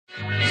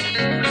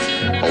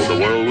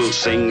will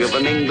sing of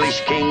an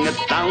English king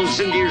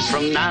 1,000 years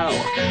from now,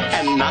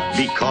 and not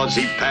because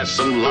he passed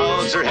some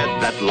laws or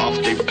had that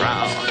lofty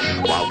brow.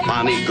 While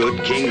bonny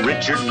good King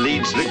Richard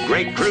leads the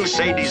great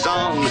crusade he's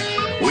on,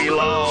 we'll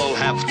all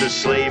have to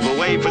slave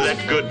away for that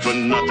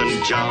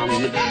good-for-nothing John.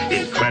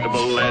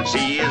 Incredible as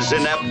he is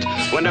inept,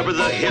 whenever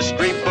the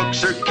history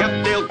books are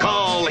kept, they'll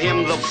call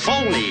him the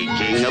phony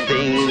King of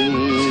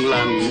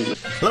England.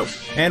 Hello,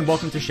 and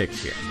welcome to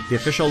Shakespeare, the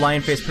official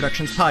Lionface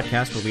Productions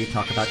podcast where we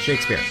talk about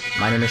Shakespeare.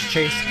 My name is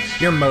Chase,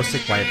 your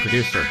mostly quiet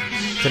producer.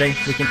 Today,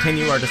 we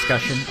continue our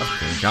discussion of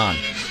King John.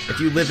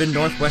 If you live in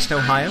Northwest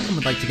Ohio and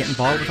would like to get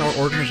involved with our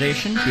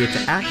organization, be it to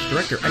act,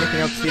 direct, or anything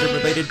else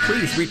theater-related,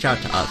 please reach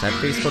out to us at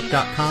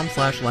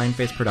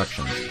facebook.com/Lionface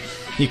Productions.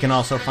 You can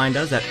also find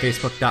us at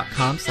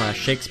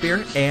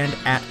facebook.com/Shakespeare and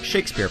at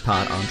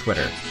ShakespearePod on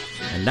Twitter.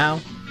 And now,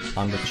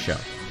 on with the show.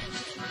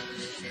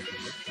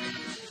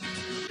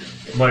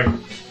 Like,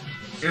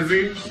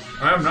 Izzy,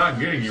 I'm not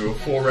getting you a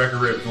full rack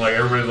of ribs. And like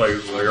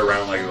everybody's like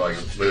around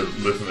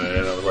listening,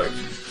 and I was like,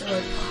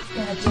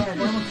 Dad,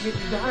 I want to get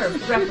your daughter a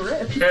rack of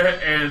ribs.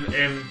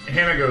 and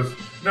Hannah goes,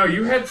 no,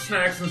 you had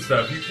snacks and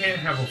stuff. You can't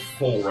have a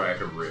full rack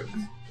of ribs.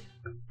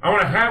 I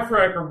want a half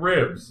rack of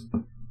ribs.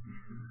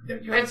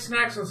 You had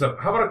snacks and stuff.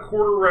 How about a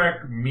quarter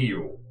rack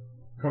meal?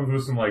 Comes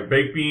with some like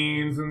baked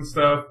beans and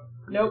stuff.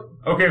 Nope.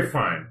 Okay,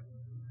 fine.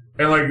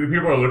 And like the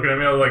people are looking at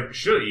me, I was like,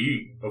 she'll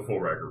eat a full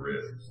rack of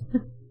ribs.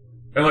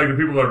 And like the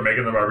people that are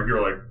making the barbecue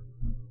are like,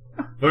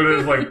 look at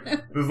this like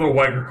this little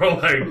white girl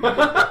like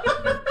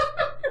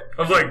I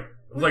was like,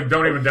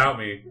 don't even doubt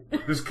me.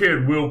 This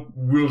kid will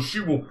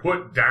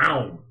put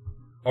down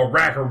a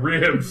rack of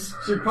ribs.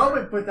 She'd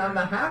probably put down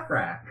the half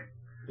rack.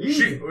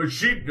 She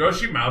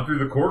mouthed through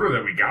the quarter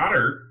that we got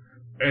her,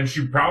 and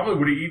she probably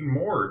would have eaten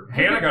more.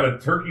 Hannah got a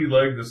turkey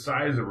leg the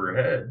size of her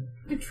head.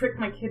 You trick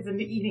my kids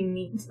into eating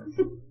meat.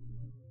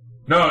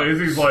 No,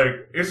 Izzy's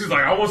like,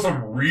 I want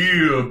some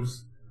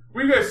ribs.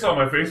 Well, you guys saw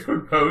my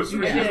Facebook post. I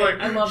did.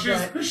 I love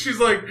that. She's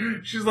like,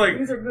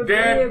 these are good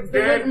Dad, ribs.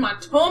 They're Dad, in my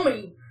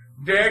tummy.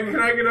 Dad, can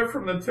I get up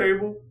from the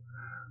table?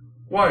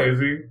 Why,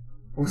 Izzy?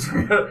 I'm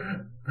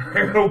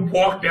gonna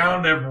walk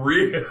down them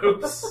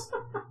ribs.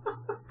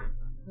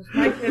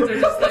 My kids are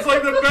just It's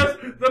like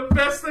the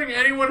best thing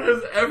anyone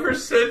has ever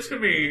said to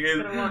me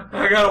is,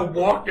 I gotta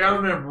walk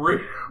down them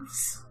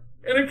ribs.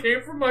 And it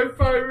came from my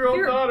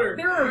 5-year-old daughter.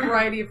 There are a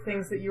variety of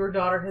things that your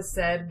daughter has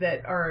said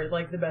that are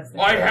like the best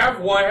things. I have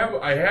one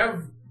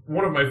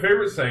of my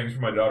favorite sayings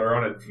from my daughter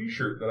on a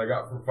T-shirt that I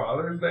got for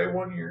Father's Day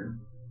one year.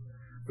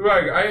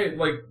 I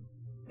like.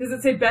 Does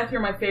it say, Beth, you're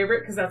my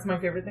favorite? Because that's my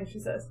favorite thing she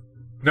says.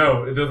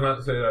 No, it does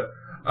not say that.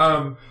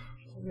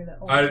 She told me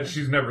that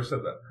she's never said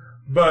that.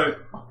 But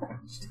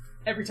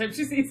every time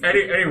she sees me.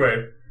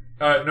 Anyway,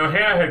 no,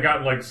 Hannah had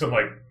gotten like some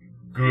like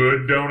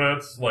good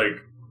donuts,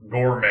 like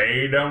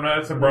gourmet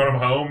donuts, and brought them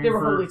home. They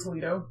were Holy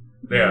Toledo.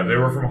 Yeah, they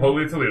were from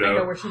Holy Toledo. I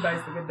know where she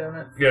buys the good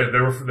donuts. Yeah, they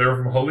were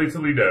from Holy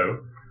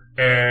Toledo,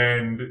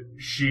 and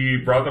she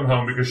brought them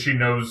home because she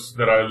knows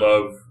that I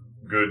love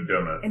good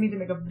donuts. I need to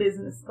make a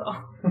business call.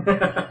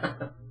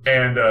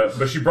 And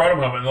but she brought them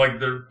home, and like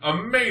they're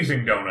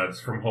amazing donuts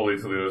from Holy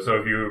Toledo. So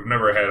if you've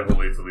never had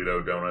Holy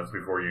Toledo donuts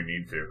before, you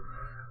need to,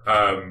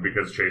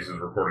 because Chase is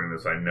recording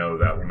this. I know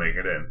that will make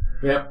it in.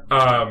 Yep.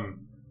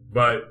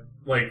 But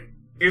like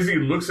Izzy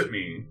looks at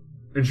me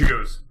and she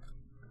goes,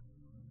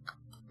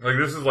 like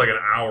this is like an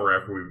hour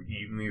after we've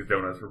eaten these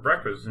donuts for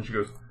breakfast, and she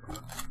goes,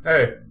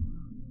 "Hey,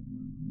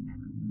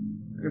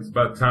 it's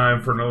about time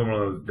for another one of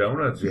those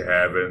donuts you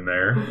have in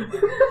there." And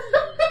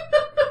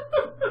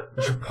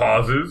she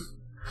pauses.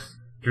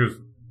 She goes,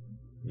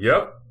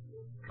 "Yep,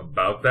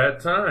 about that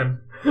time."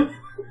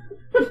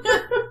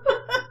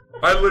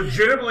 I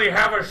legitimately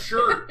have a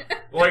shirt,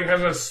 like,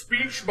 has a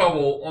speech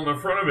bubble on the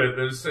front of it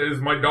that says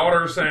my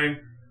daughter saying,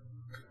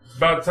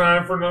 "About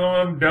time for another one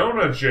of them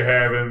donuts you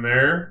have in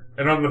there."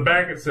 And on the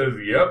back it says,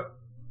 "Yep,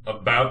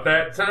 about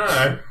that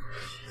time."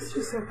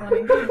 She's so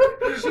funny.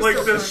 She's like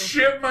so the funny.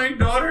 shit my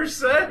daughter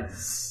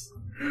says.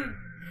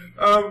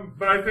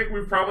 But I think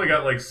we've probably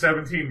got like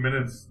 17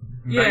 minutes,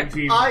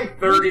 30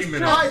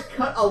 minutes. I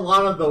cut a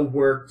lot of the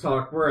work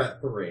talk. We're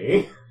at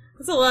 3.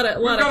 It's a lot of.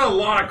 We've got a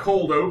lot of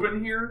cold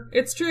open here.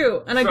 It's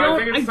true, and So I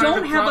think don't. it's I time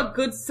don't to have talk- a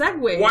good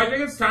segue. Well, I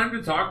think it's time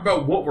to talk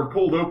about what we're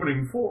cold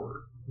opening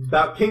for.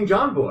 About King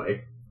John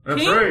Boy. That's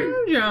King right.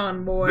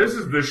 John Boy. This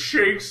is the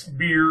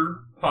Shakespeare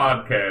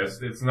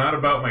podcast. It's not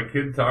about my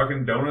kid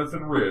talking donuts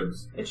and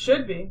ribs. It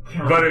should be.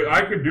 But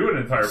I could do an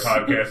entire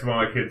podcast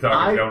about my kid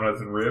talking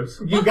donuts and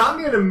ribs. You got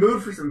me in a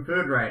mood for some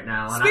food right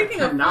now, and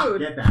Speaking I of cannot food,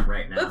 get that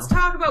right now. Let's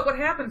talk about what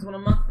happens when a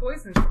monk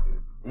poisons your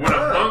food. When a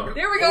monk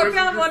There we go, poisons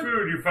found your one.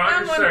 food, you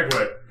found your Found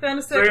one. segue. Found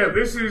a So yeah, second.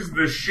 this is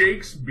the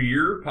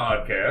Shakespeare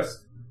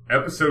podcast,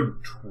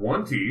 episode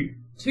 20.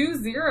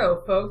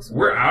 2-0, folks.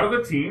 We're out of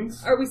the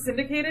teens. Are we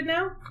syndicated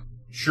now?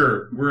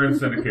 Sure, we're in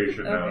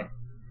syndication now. Okay.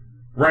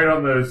 Right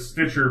on the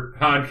Stitcher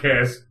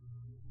podcast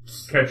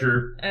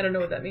catcher I don't know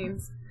what that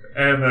means.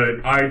 and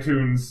the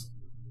iTunes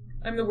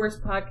I'm the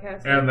worst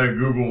podcaster. and the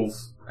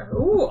Googles.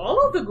 Ooh,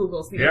 all of the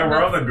Googles. The Yeah,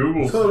 we're on the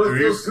Googles. So let's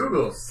You- those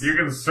Googles. You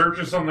can search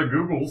us on the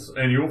Googles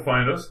and you'll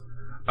find us.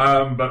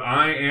 But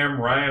I am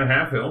Ryan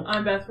Halfhill,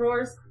 I'm Beth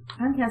Roars.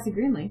 I'm Cassie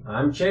Greenlee.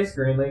 I'm Chase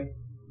Greenlee.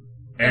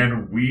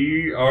 and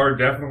we are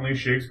definitely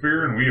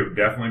Shakespeare, and we have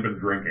definitely been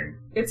drinking.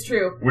 It's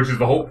true. Which is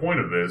the whole point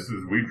of this,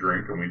 is we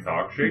drink and we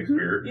talk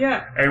Shakespeare.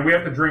 Yeah. And we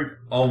have to drink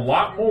a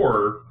lot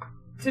more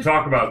to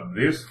talk about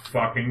this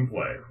fucking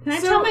play. Can I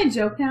So- tell my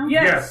joke now?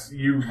 Yes.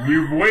 You've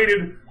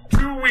waited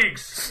 2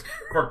 weeks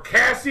for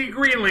Cassie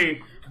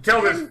Greenlee to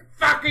tell this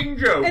fucking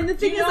joke. And the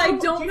thing is, I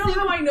don't Do you know think...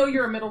 how I know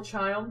you're a middle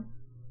child?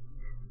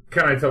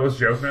 Can I tell this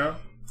joke now?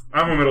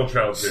 I'm a middle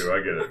child too, I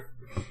get it.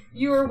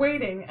 You were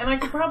waiting, and I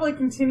could probably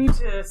continue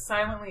to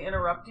silently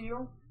interrupt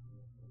you.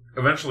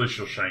 Eventually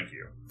she'll shank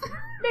you.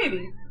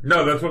 Maybe.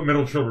 No, that's what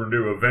middle children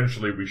do.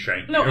 Eventually we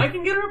shank No, you. I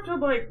can get her up to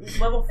like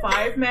level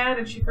 5 mad,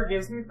 and she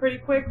forgives me pretty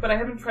quick, but I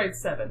haven't tried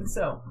 7,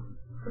 so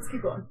let's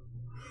keep going.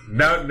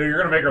 Now you're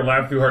gonna make her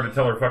laugh too hard to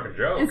tell her fucking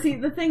joke. And see,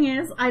 the thing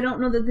is, I don't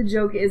know that the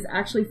joke is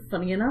actually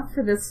funny enough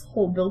for this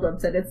whole build-up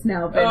that it's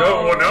now been...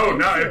 No,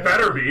 it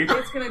better be.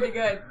 It's gonna be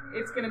good.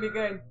 It's gonna be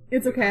good.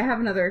 It's okay, I have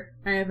another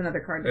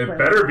card to play It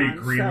better later be on,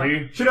 so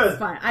Greenlee. She does. It's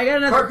fine. I got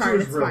another Part two card,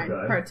 is it's real fine.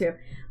 good. Part 2.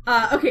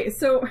 Okay,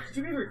 so... Did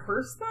you guys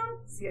rehearse them?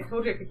 See, I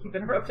told you I could keep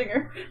interrupting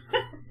her.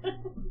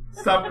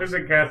 Stop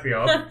pissing Cassie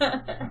off.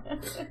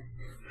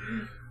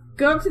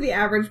 Go up to the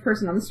average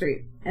person on the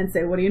street and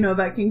say, what do you know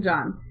about King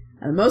John?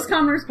 And the most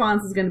common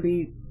response is going to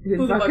be,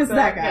 who the fuck is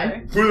that guy?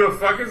 Who the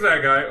fuck is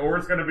that guy? Or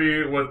it's gonna be,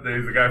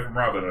 he's the guy from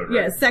Robin Hood,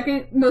 right? Yeah,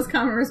 second most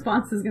common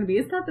response is going to be,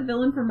 is that the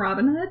villain from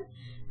Robin Hood?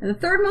 And the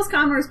third most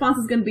common response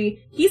is going to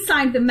be, he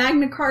signed the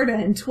Magna Carta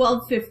in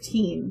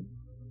 1215.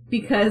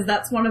 Because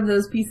that's one of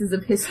those pieces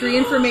of history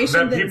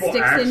information That people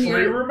sticks actually in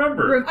your...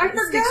 remember. I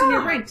sticks in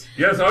your brain.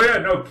 Yes, oh yeah,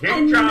 no, King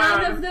And John.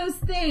 none of those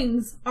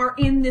things are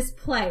in this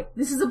play.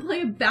 This is a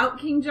play about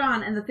King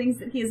John, and the things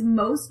that he is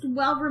most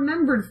well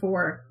remembered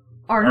for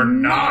are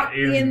not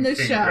in the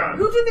King show. John.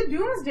 Who did the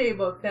Doomsday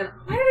Book then?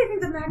 Why did I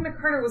think the Magna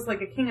Carta was like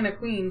a king and a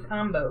queen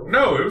combo?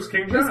 No, it was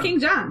King John. It was King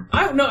John.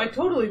 I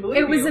totally believe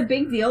It was you. a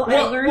big deal. I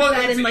Well, learned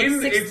that it's in like in-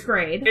 6th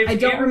grade. it's I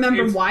don't in-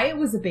 remember it's- why it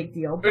was a big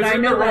deal, but It's I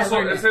in know the that Russell. I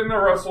learned It's it. in the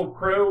Russell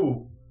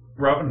Crowe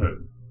Robin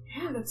Hood.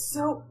 Yeah, that's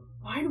so...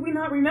 Why do we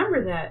not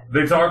remember that?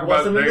 They talk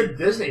about Wasn't in they, the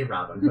Disney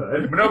Robin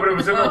Hood. no, but it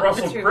was in the Oh,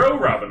 Russell true. Crowe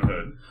Robin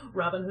Hood.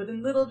 Robin Hood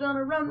and Little John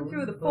are running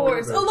through the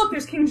forest. Oh, look,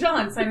 there's King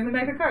John signing the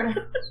Magna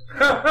Carta.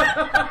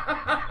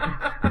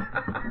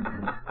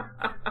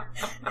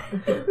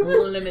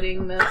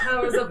 Limiting the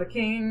powers of the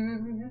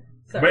king.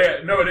 Sorry. But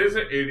yeah, no, it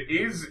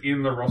is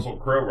in the Russell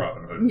Crowe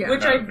Robin Hood. Yeah.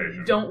 Which I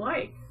adaptation. don't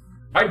like.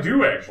 I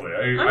do actually.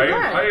 glad.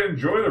 I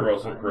enjoy the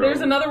Russell Crowe. There's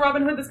another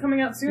Robin Hood that's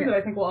coming out soon that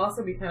I think will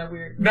also be kind of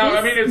weird. No,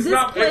 I mean it's this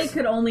not. play It's,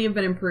 could only have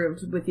been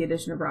improved with the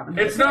addition of Robin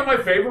Hood. it's not my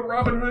favorite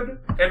Robin Hood,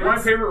 and my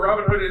favorite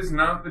Robin Hood is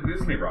not the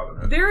Disney Robin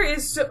Hood. There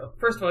is so...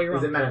 First of all, you're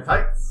Is it wrong. Men in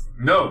Tights?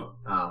 No,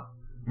 Oh.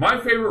 my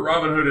favorite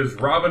Robin Hood is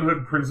Robin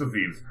Hood, Prince of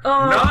Thieves.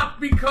 Oh.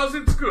 Not because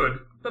it's good,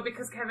 But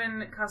because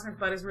Kevin Costner's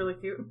butt is really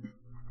cute.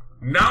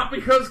 not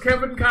because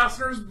Kevin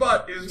Costner's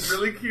butt is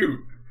really cute.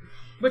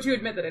 But you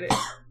admit that it is.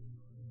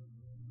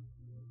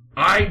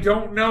 I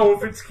don't know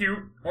if it's cute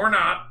or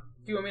not.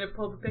 Do you want me to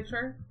pull the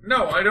picture?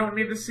 No, I don't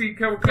need to see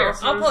Kevin Here,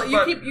 Costner's I'll pull- you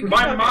butt. keep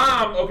my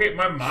talking.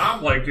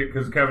 mom liked it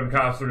because Kevin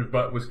Costner's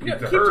butt was cute No,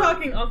 to keep her.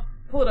 talking. I'll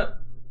pull it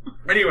up.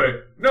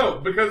 Anyway, no,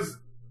 because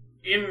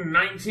in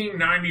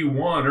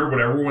 1991 or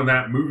whatever, when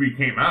that movie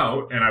came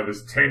out, and I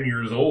was 10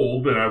 years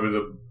old, and I was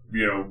a,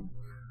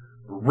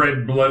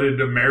 red-blooded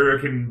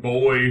American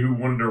boy who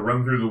wanted to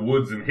run through the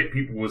woods and hit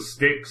people with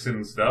sticks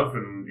and stuff,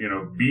 and,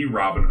 be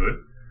Robin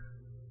Hood.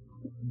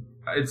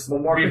 It's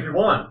What more could you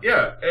want?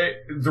 Yeah,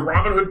 the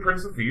Robin Hood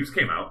Prince of Thieves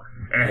came out,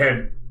 and it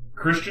had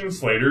Christian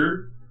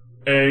Slater,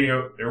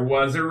 and, there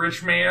was a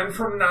rich man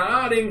from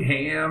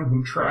Nottingham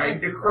who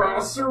tried to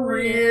cross a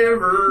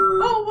river.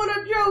 Oh, what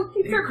a joke!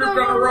 He He tripped tripped on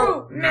on a a rope.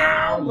 rope.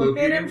 Now look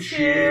at him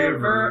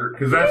shiver.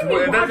 'Cause that's Why do you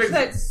what- that's watch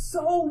that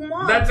so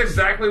much. That's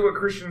exactly what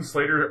Christian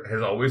Slater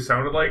has always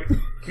sounded like.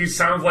 He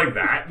sounds like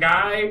that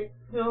guy.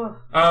 Ugh.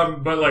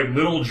 But like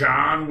Little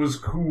John was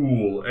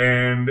cool,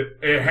 and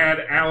it had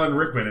Alan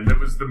Rickman, and it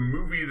was the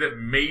movie that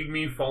made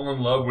me fall in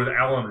love with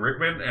Alan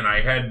Rickman, and I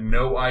had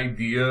no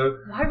idea.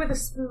 Why with a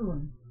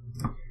spoon?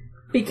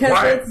 Because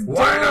Why- it's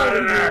why not dull,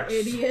 an you axe?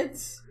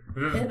 idiots.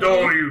 This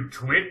dull, you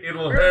twit,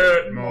 it'll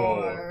hurt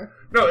more.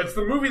 No, it's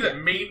the movie that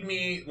made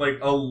me like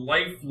a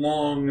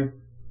lifelong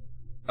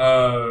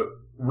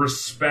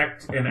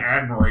respect and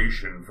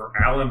admiration for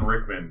Alan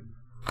Rickman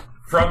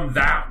from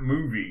that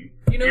movie.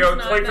 You know who's it's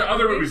not like in the that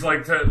other movie? movies,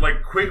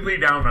 like Quigley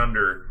Down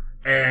Under,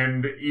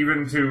 and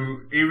even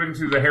to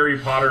the Harry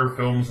Potter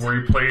films where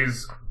he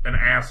plays an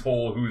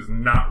asshole who's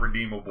not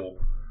redeemable.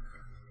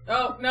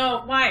 Oh,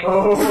 no, why?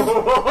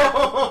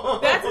 Oh.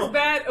 That's as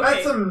bad. Okay.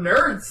 That's some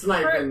nerd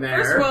sniping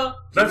there. First of all,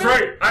 That's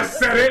right, I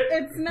said it.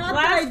 It's not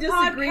that I last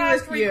disagree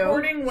podcast with you.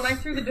 recording, when I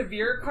threw the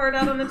DeVere card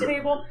out on the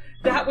table,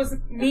 that was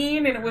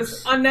mean and it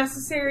was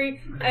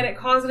unnecessary, and it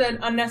caused an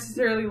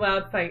unnecessarily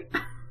loud fight.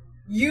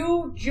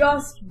 You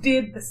just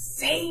did the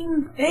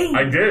same thing.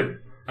 I did.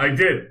 I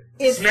did.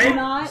 It's Snape,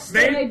 not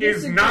that I Snape is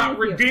disagree not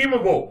with you.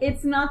 redeemable.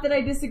 It's not that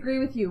I disagree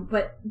with you,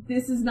 but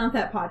this is not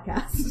that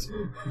podcast.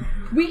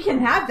 We can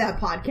have that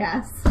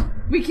podcast.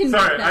 We can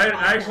Sorry, make that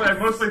I podcast.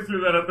 mostly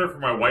threw that up there for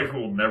my wife who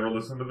will never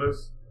listen to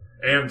this,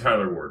 and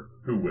Tyler Ward,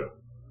 who will.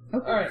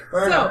 Okay. All right.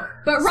 Fair So, enough.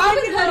 But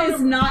Robin Hood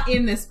is not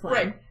in this play.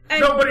 right.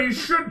 And No, but he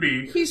should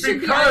be. He should be,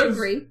 because, I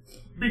agree.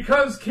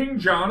 Because King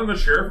John and the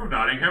Sheriff of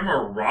Nottingham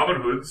are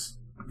Robin Hood's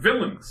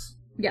villains.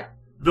 Yeah.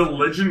 The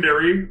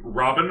legendary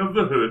Robin of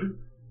the Hood,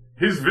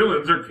 his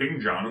villains are King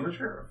John and the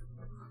Sheriff.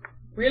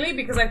 really,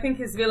 because I think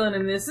his villain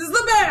in this is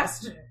the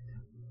bastard.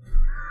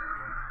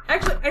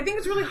 Actually, I think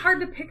it's really hard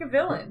to pick a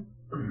villain.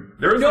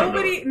 There is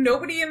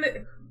Nobody in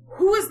the.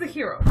 Who is the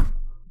hero?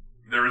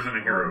 There isn't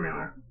a hero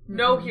either.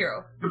 No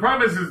hero. The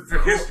problem is it's a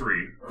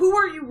history. Who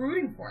are you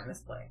rooting for in this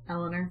play?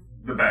 Eleanor.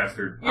 The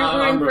bastard. You're I'm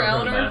rooting for rooting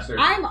Eleanor. bastard.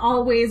 I'm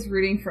always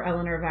rooting for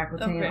Eleanor of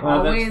Aquitaine. Okay.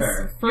 Oh, that's Always,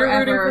 fair. You're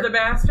rooting forever. for the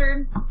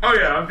bastard. Oh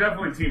yeah, I'm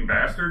definitely team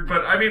bastard,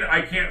 but I mean,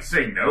 I can't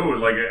say no.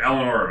 Like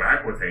Eleanor of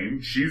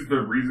Aquitaine, she's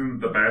the reason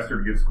the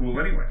bastard gets cool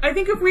anyway. I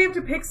think if we have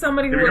to pick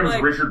somebody He who would becomes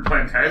like, Richard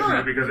Plantagenet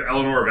Huh. because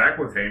Eleanor of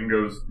Aquitaine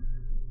goes,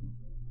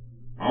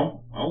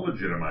 I'll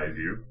legitimize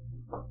you.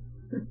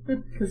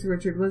 Because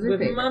Richard was her with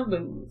favorite. my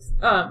boobs.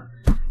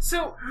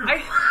 So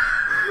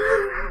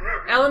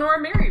Eleanor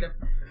married him.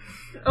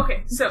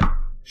 Okay, so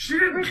She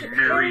didn't Richard,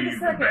 marry wait a the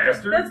second.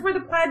 bastard. That's where the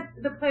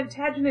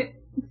Plantagenet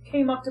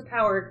came up to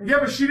power. 'cause- Yeah,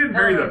 but she didn't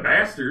marry the Eleanor-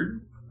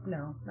 bastard.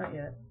 No, not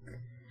yet.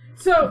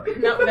 So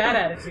not with that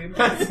attitude.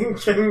 That's in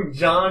King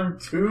John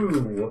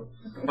 2.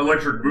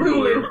 Electric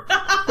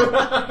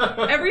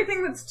Boogaloo.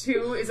 Everything that's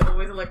two is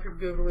always electric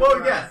boogaloo.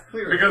 Well, yes,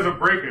 clearly. Because of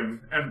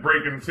Breakin' and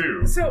Breakin'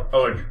 2. So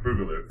Electric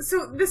Boogaloo.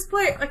 So this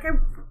play, like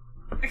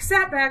I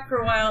sat back for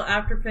a while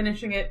after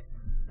finishing it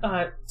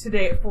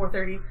today at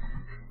 4:30,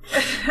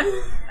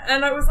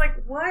 and I was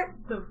like, "What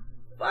the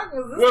fuck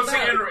was this?" Well, see,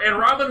 about? and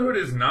Robin Hood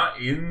is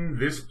not in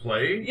this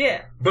play.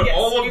 Yeah, But yes,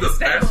 all of we've the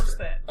established best,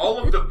 that. all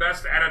of the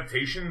best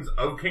adaptations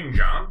of King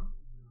John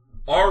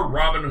are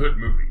Robin Hood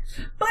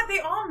movies. But they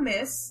all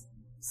miss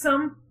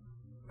some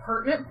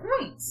pertinent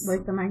points,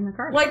 Like the Magna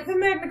Carta. like the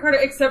Magna Carta,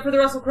 except for the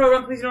Russell Crowe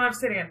run. Please, you don't have to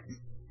say it again.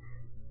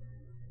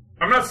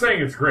 I'm not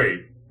saying it's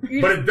great,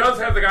 You but just- it does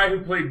have the guy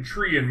who played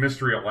Tree in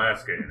Mystery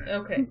Alaska in it.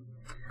 okay.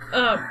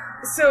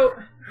 So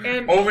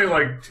and Only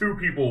like 2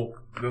 people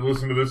that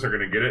listen to this are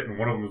going to get it, and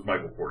one of them is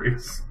Michael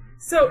Porteous.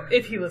 so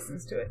if he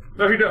listens to it.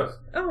 No, he does.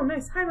 Oh,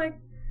 nice. Hi, Mike.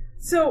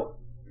 So,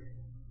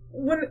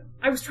 when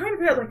I was trying to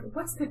figure out, like,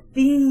 what's the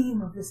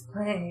theme of this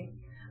play?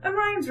 And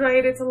Ryan's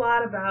right, it's a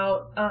lot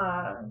about,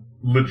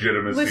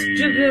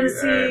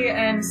 Legitimacy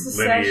and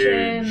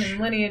secession lineage. and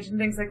lineage and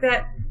things like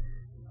that.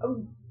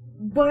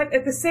 But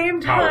at the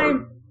same Power.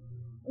 time,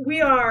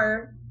 we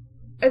are,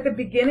 at the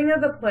beginning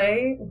of the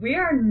play, we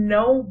are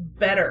no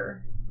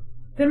better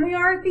than we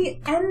are at the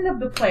end of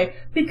the play.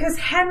 Because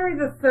Henry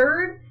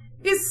III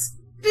is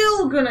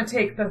still gonna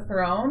take the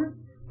throne,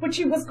 which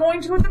he was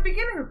going to at the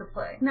beginning of the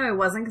play. No, it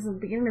wasn't, because at the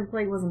beginning of the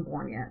play, he wasn't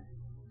born yet.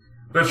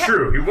 That's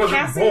true. He wasn't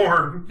Cassie,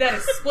 born. That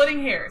is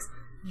splitting hairs.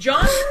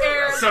 John's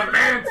heir.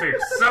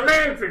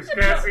 Semantics,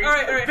 Cassie. All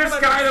right, This how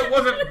about guy this? that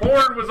wasn't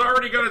born was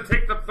already going to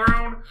take the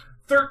throne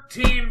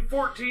 13,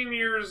 14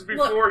 years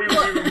before he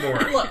was even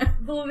born.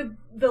 Look,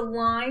 the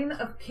line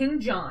of King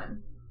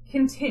John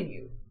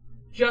continued,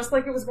 just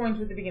like it was going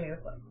to at the beginning of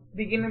the play.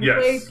 Beginning of the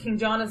Yes. play, King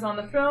John is on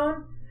the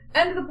throne.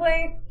 End of the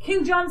play,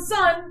 King John's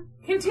son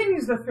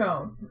continues the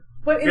throne.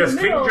 But in Yes,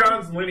 the middle, King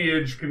John's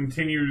lineage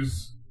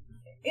continues.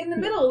 in the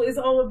middle is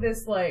all of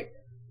this, like,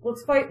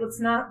 let's fight, let's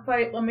not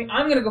fight, I'm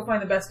gonna go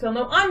find the best hill,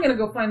 no, I'm gonna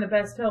go find the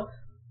best hill,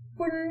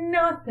 for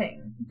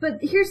nothing. But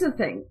here's the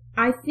thing.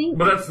 I think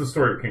But that's the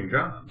story of King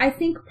John. I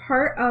think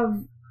part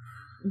of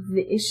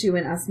the issue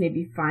in us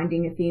maybe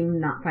finding a theme,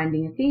 not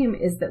finding a theme,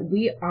 is that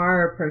we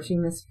are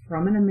approaching this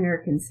from an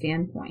American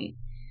standpoint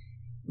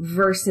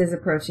versus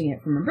approaching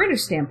it from a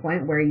British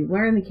standpoint, where you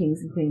learn the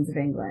kings and queens of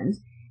England.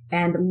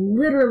 And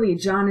literally,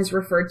 John is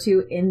referred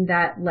to in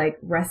that, like,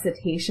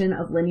 recitation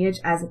of lineage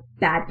as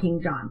Bad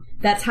King John.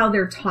 That's how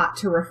they're taught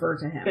to refer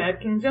to him. Bad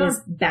King John.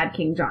 Is Bad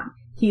King John.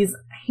 He's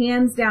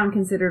hands down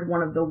considered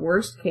one of the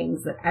worst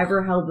kings that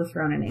ever held the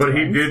throne in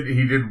England. But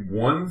he did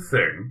one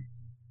thing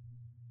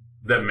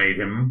that made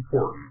him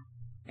important,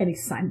 And he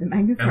signed the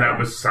Magna Carta. and that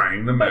was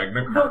signing the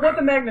Magna Carta. But what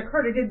the Magna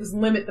Carta did was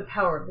limit the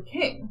power of the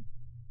king.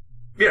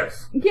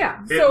 Yes.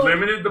 Yeah. It So-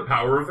 limited the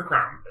power of the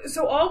crown.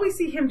 So all we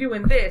see him do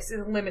in this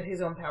is limit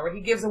his own power.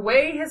 He gives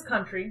away his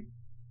country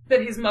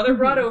that his mother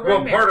brought over.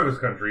 Well, and part married. of his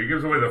country. He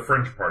gives away the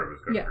French part of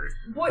his country.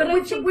 But I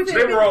think that-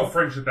 They were all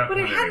French at that But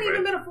point it hadn't anyway.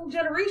 even been a full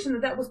generation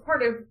that was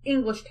part of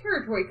English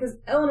territory, because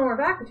Eleanor of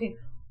Aquitaine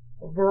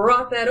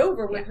brought that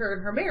over with her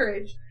in her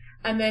marriage,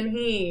 and then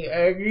he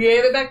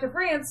gave it back to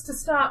France to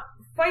stop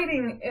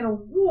fighting in a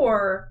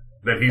war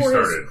that he for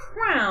started. his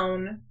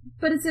crown.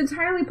 But it's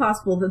entirely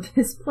possible that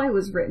this play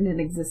was written and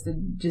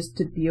existed just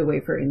to be a way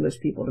for English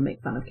people to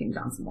make fun of King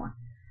John some more.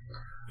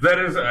 That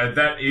is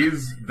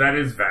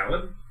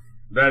valid.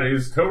 That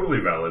is totally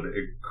valid.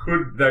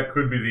 That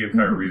could be the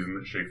entire reason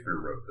that Shakespeare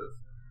wrote this.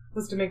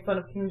 Was to make fun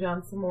of King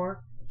John some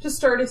more. to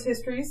start his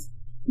histories.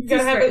 You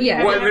gotta have it.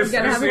 Yeah. Well, you this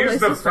gotta have a is place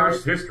the to start.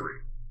 first history.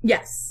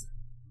 Yes.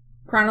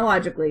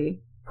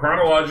 Chronologically,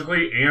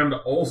 And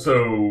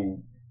also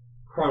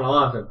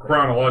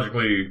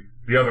chronologically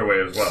the other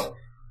way as well.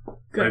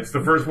 Good. It's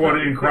the first one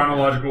in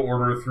chronological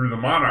order through the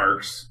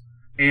monarchs,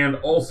 and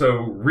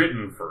also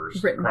written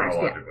first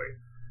chronologically.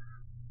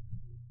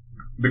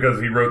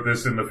 Because he wrote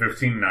this in the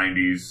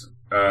 1590s,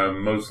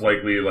 most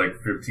likely like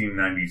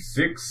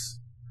 1596,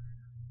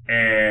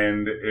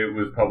 and it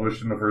was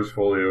published in the first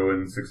folio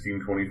in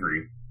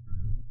 1623.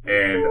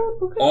 And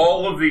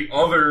all of the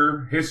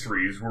other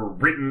histories were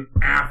written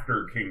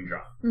after King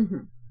John. Mm-hmm.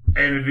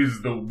 And it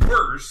is the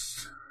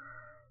worst.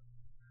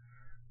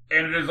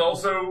 And it is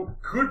also,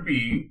 could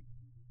be,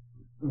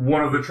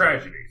 one of the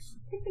tragedies.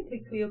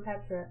 Technically,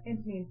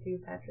 Antony and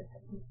Cleopatra.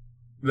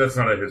 That's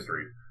not a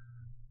history.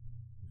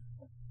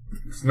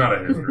 It's not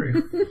a history.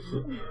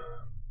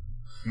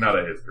 Not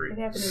a history. It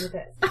happened in the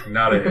past.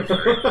 Not a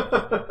history.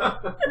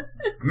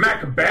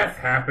 Macbeth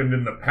happened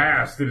in the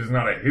past. It is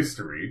not a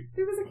history.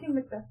 There was a King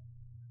Macbeth.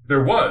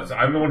 There was.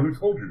 I'm the one who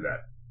told you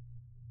that.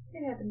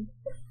 It happened.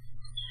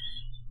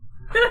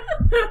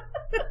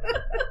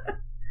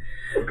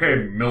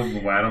 Okay,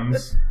 Milton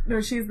Wadhams.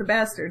 no, she's the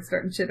bastard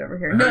starting shit over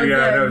here. Yeah,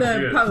 I know she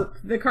the is. Pope,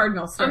 the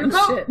Cardinal starting the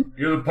Pope. shit.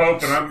 You're the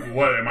Pope, and I'm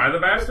what? Am I the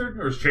bastard,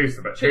 or is Chase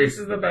the bastard? Chase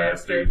is the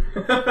bastard.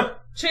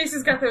 Chase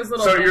has got those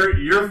little. So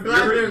you're I'm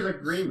glad there's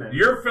agreement.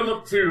 you're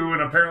Philip II,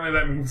 and apparently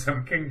that means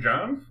I'm King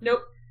John.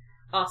 Nope.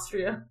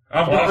 Austria.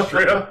 I'm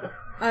Austria.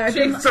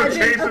 So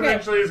Chase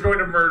eventually is going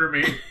to murder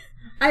me.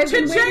 I've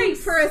been Chase! waiting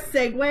for a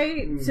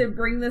segue to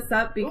bring this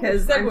up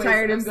because I'm segues.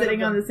 tired of I'm good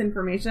sitting at on them. this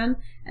information,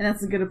 and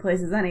that's as good a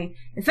place as any.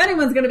 If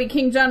anyone's going to be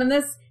King John in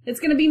this, it's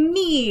going to be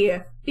me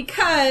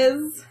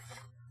because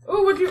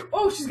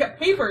Oh, she's got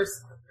papers.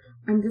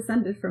 I'm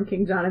descended from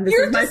King John, and this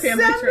You're is my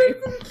family descended tree.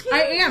 from King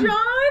I am.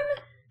 John?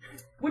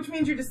 Which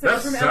means you're descended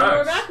That from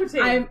Eleanor of sucks.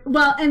 Aquitaine.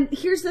 Well, and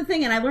here's the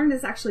thing, and I learned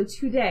this actually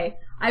today.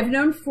 I've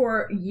known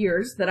for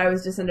years that I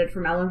was descended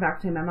from Eleanor of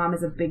Aquitaine. My mom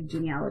is a big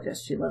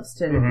genealogist. She loves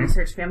to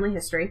research family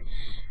history.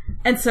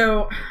 And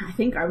so, I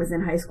think I was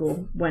in high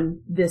school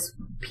when this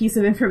piece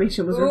of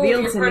information was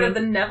revealed you're to part me. of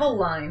the Neville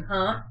line,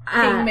 huh?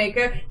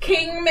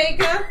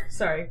 Kingmaker.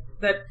 Sorry,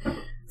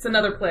 it's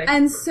another play.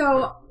 And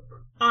so,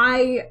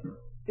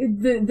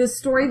 the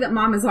story that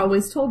Mom has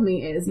always told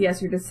me is,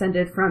 yes, you're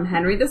descended from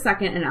Henry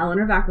II and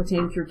Eleanor of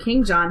Aquitaine through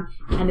King John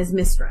and his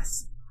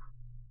mistress.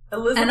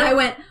 Elizabeth. And I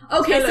went,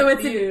 okay, so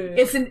Delafieux.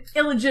 it's an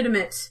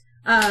illegitimate,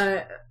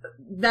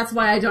 that's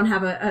why I don't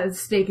have a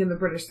stake in the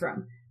British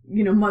throne.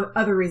 You know,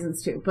 other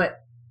reasons too,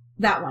 but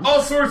that one.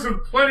 All sorts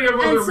of plenty of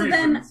other And so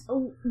reasons.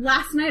 then,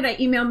 last night I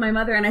emailed my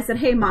mother and I said,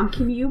 hey Mom,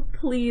 can you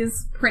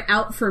please print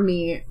out for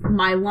me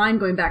my line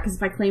going back, because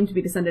if I claim to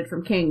be descended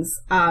from kings,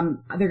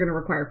 they're gonna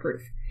require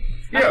proof.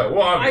 Yeah,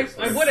 well,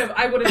 obviously.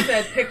 I would have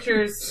said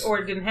pictures or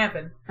it didn't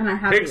happen. And I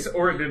have Pics these.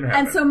 or it didn't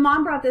happen. And so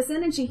Mom brought this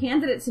in and she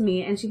handed it to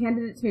me, and she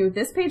handed it to me with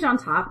this page on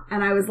top,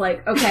 and I was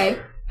like, okay,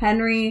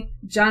 Henry,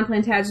 John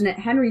Plantagenet,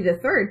 Henry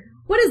III.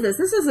 What is this?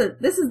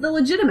 This is the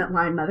legitimate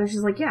line, Mother.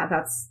 She's like, yeah,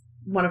 that's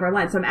one of our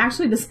lines. So I'm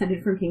actually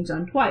descended from King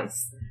John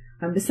twice.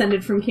 I'm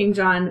descended from King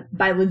John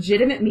by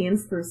legitimate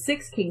means through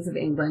 6 kings of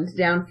England,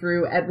 down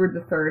through Edward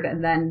III,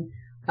 and then,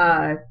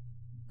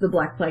 the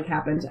Black Plague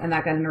happened, and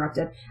that got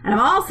interrupted. And I'm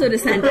also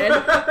descended,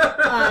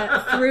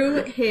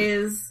 through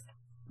his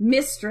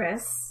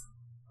mistress,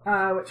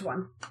 which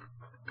one?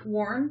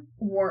 Warren?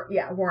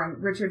 Warren.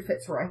 Richard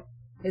Fitzroy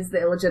is the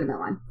illegitimate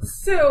line.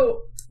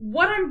 So,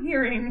 what I'm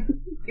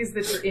hearing is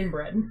that you're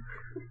inbred.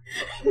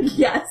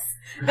 Yes.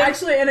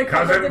 Actually, in a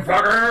couple Cousin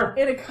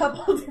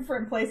fucker!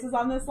 different places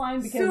on this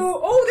line, because... there's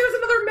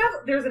another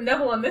Neville. There's a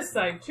Neville on this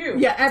side, too.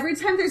 yeah, every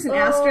time there's an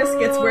asterisk,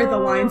 it's where the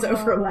lines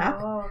overlap.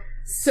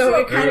 So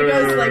it kind of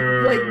goes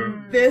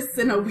like this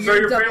in a weird So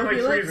your double family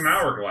helix. tree's an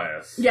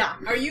hourglass. Yeah.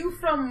 Are you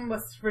from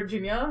West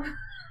Virginia?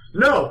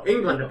 No,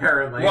 England,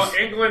 apparently. Well,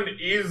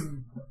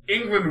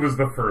 England was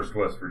the first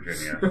West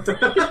Virginia.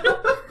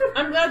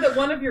 I'm glad that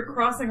one of your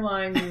crossing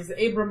lines is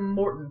Abram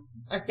Morton.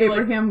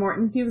 Abraham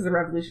Morton. He was a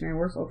Revolutionary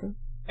War soldier.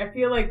 I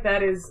feel like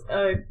that is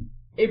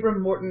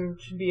Abram Morton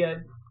should be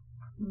a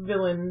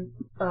villain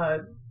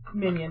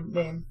minion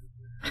name.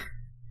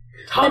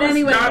 But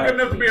anyway, Not good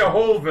enough to be a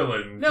whole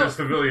villain, No, just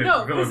a villain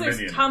because there's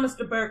minion. Thomas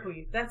de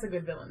Berkeley. That's a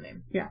good villain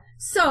name. yeah.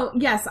 So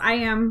yes, I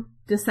am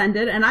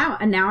descended, and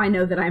now I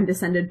know that I'm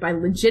descended by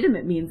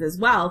legitimate means as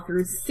well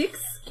through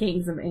 6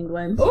 kings of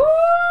England.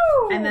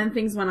 Ooh! And then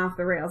things went off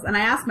the rails. And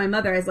I asked my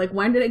mother, I was like,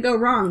 when did it go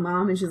wrong,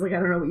 Mom? And she's like, I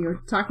don't know what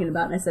you're talking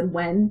about. And I said,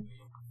 when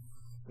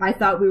I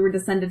thought we were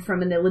descended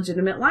from an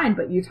illegitimate line,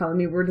 but you're telling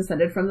me we're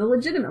descended from the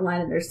legitimate line,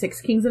 and there's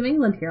 6 kings of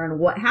England here, and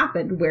what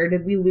happened? Where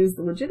did we lose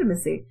the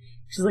legitimacy?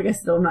 She's like, I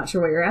still am not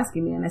sure what you're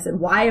asking me. And I said,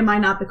 why am I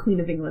not the Queen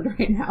of England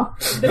right now?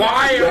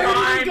 Why am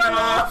I Go not?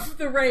 off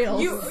the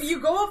rails. You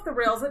go off the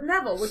rails at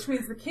Neville, which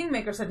means the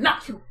Kingmaker said,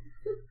 not you.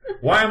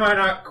 Why am I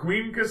not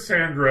Queen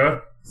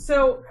Cassandra?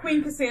 So,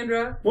 Queen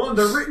Cassandra, well,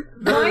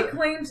 my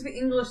claim to the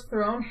English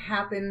throne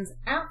happens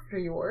after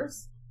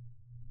yours,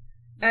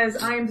 as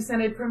I am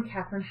descended from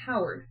Catherine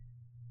Howard.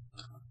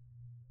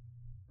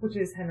 which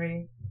is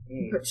Henry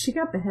VIII. But she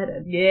got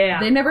beheaded. Yeah.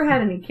 They never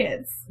had any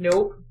kids.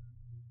 Nope.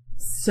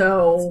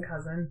 So His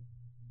cousin.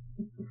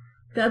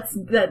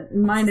 that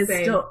mine is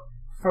Same. still.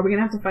 Are we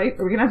gonna have to fight?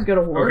 Are we gonna have to go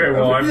to war? Okay,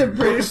 well, over the I'm-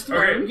 British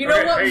throne? okay. You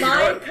know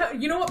what hey,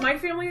 you know what my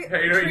family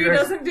Hey, you know, tree you guys-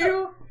 doesn't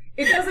do?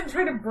 It doesn't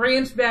try to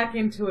branch back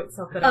into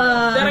itself that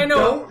I know.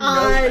 don't-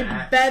 I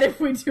that. bet if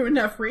we do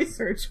enough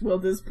research, we'll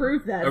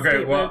disprove that. Okay,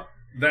 statement. well,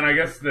 then I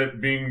guess that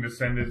being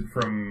descended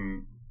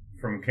from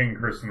King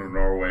Christian of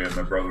Norway and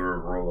the brother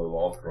of Rollo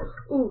Lothbrok,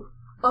 Ooh.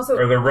 Also,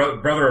 or the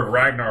brother of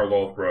Ragnar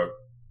Lothbrok,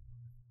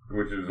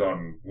 which is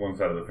on one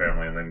side of the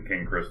family, and then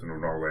King Christian of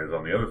Norway is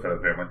on the other side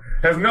of the family,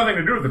 has nothing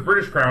to do with the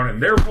British crown,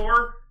 and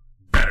therefore,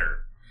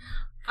 better.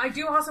 I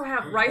do also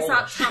have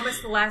Rysot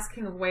Thomas, the last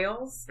King of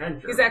Wales. And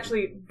He's German.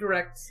 actually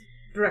direct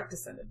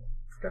descendant.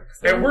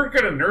 And we're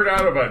gonna nerd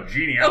out about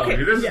genealogy.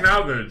 Okay, This is yeah.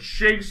 now the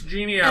Shakes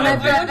genealogy. And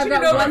I've I want you to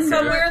got know one that more.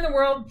 somewhere in the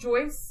world,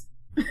 Joyce,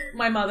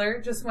 my mother,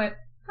 just went,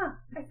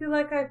 I feel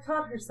like I've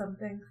taught her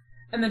something.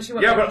 And then she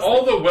went, Yeah, back but to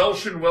all sleep. the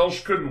Welsh and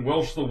Welsh couldn't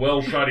Welsh the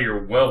Welsh out of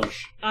your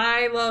Welsh.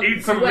 I love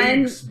Eat some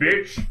When- leeks,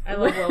 bitch. I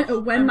love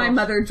Welsh. when I'm my Welsh.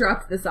 mother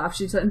dropped this off,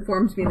 she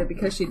informed me that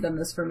because she'd done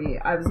this for me,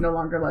 I was no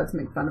longer allowed to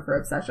make fun of her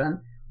obsession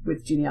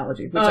with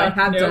genealogy, which I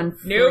have nope, done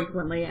nope,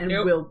 frequently and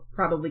nope. will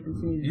probably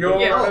continue to do. You're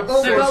Yeah.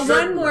 obsessed. Well,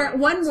 Certainly.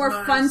 one more It's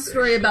fun my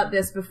story about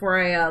this before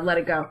I let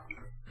it go.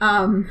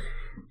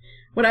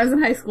 When I was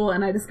in high school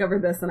and I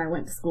discovered this and I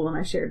went to school and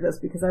I shared this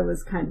because I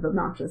was kind of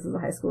obnoxious as a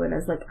high schooler and I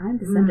was like, I'm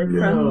descended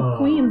No. from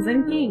queens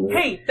and kings.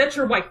 Hey, that's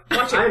your wife.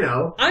 Watch it. I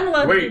know. I'm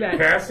allowed to do Wait, that.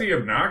 Cassie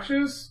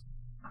obnoxious?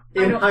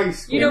 I In don't- high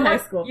school. You know In high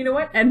what? school. You know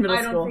what? And middle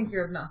I don't school. think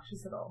you're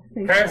obnoxious at all.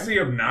 Thank you. Cassie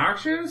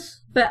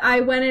obnoxious? But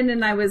I went in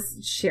and I was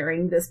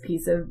sharing this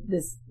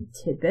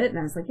tidbit, and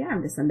I was like, yeah,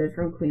 I'm descended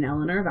from Queen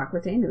Eleanor of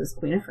Aquitaine, who was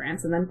Queen of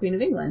France and then Queen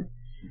of England.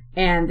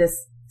 And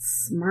this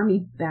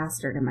smarmy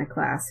bastard in my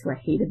class, who I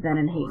hated then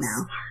and hate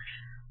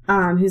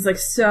now, he's like,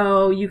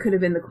 so you could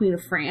have been the Queen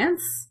of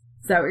France?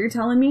 Is that what you're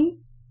telling me?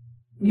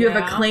 You have a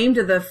Yeah. claim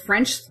to the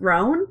French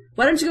throne?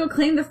 Why don't you go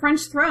claim the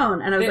French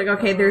throne? And I was like,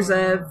 okay, there's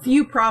a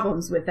few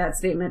problems with that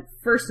statement.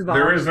 First of all,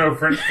 There is no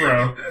French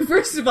throne.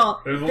 First of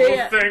all, There's a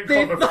little thing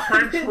called the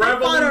French they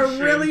fought a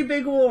Revolution. really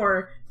big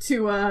war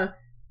to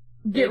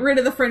get rid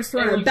of the French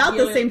throne And about the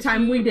same guillotine.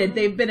 time we did.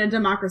 They've been a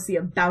democracy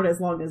about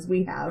as long as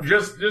we have.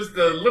 Just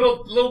a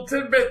little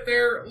tidbit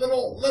there,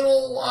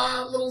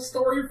 little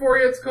story for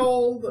you. It's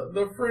called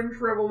the French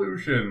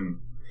Revolution.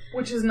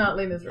 Which is not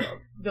Les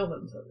Miserables.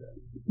 Dylan said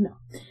that.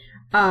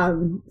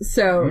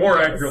 So More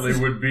yes. accurately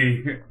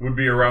would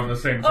be around the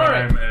same All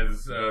right. time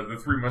as the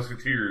Three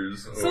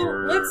Musketeers. So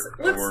or, let's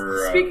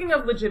or, speaking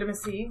of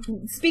legitimacy,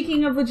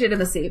 Speaking of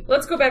legitimacy,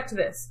 let's go back to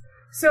this.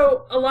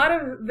 So a lot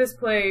of this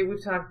play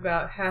we've talked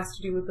about has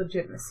to do with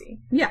legitimacy.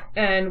 yeah,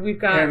 And we've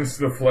got hence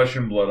the Flesh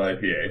and Blood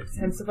IPA.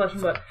 hence the flesh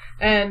and blood.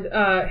 And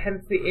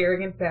hence the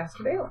arrogant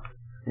bastard ale.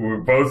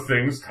 Both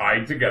things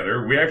tied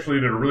together. We actually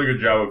did a really good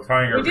job of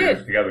tying our We beers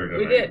did. together tonight.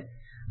 We did.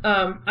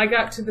 I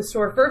got to the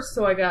store first,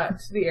 so I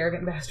got the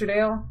arrogant bastard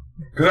ale.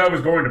 Because I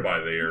was going to buy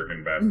the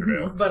Arrogant Bastard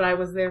Ale. But I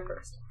was there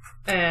first.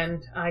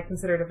 And I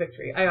considered it a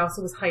victory. I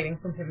also was hiding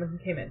from him when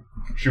he came in.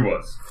 She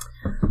was.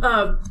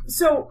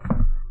 So,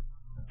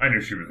 I knew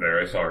she was there.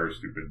 I saw her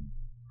stupid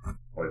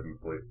license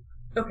plate.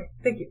 okay,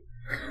 thank you.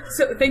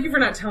 So, thank you for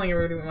not telling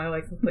everybody what my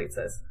license plate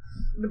says.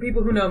 The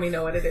people who know me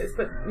know what it is,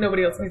 but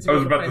nobody else needs to I be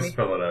was able to about find to me.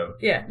 spell it out.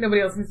 Yeah,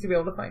 nobody else needs to be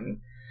able to find me.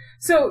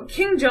 So,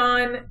 King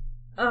John,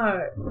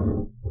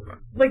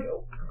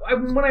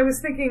 when I was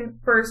thinking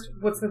first,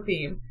 what's the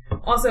theme?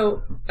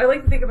 Also, I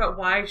like to think about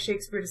why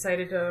Shakespeare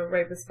decided to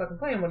write this fucking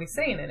play and what he's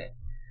saying in it.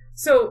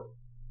 So,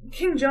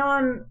 King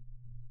John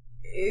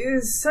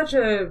is such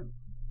a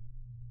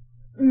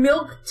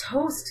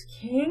milquetoast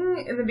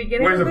king in the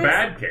beginning Well, he's of a this.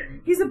 bad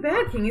king. He's a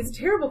bad king. He's a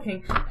terrible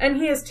king. And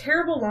he has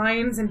terrible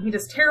lines, and he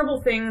does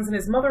terrible things, and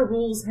his mother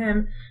rules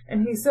him,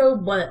 and he's so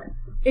blah.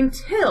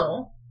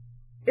 Until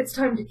it's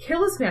time to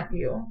kill his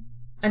nephew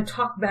and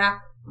talk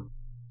back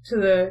to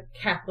the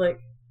Catholic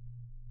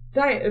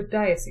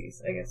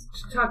diocese, I guess.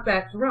 To talk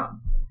back to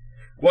Rome.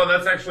 Well,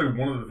 that's actually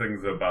one of the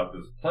things about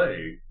this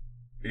play,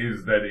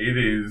 is that it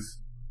is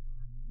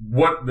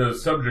what the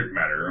subject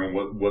matter and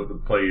what the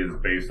play is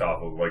based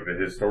off of, like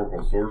the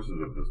historical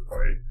sources of this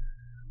play,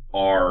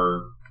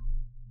 are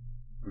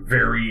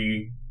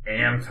very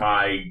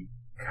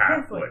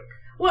anti-Catholic.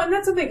 Well, and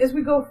that's the thing, as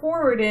we go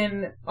forward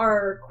in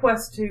our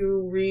quest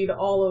to read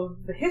all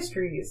of the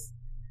histories,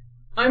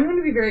 I'm going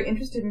to be very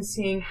interested in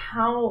seeing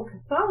how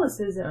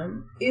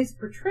Catholicism is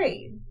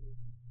portrayed.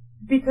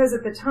 Because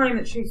at the time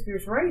that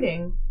Shakespeare's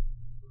writing,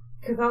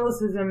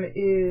 Catholicism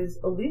is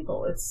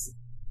illegal. It's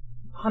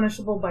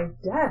punishable by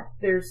death.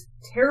 There's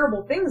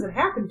terrible things that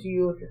happen to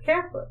you if you're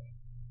Catholic.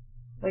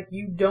 Like,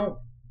 you don't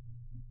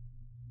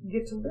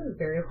get to live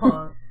very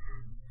long.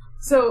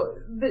 So,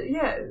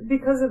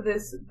 because of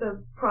this,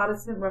 the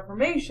Protestant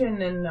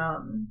Reformation and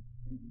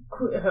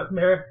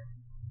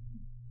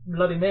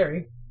Bloody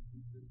Mary,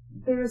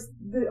 there's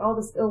all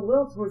this ill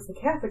will towards the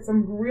Catholics.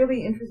 I'm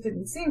really interested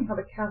in seeing how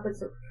the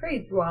Catholics are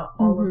portrayed throughout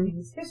all of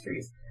these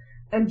histories.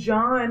 And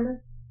John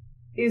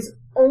is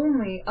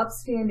only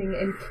upstanding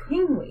and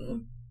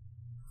kingly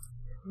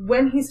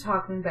when he's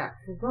talking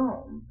back to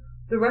Rome.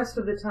 The rest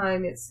of the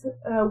time, it's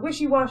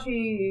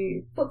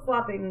wishy-washy,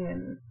 flip-flopping,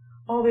 and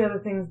all the other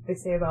things they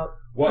say about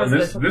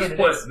presidential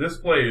candidates. This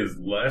play is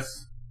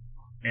less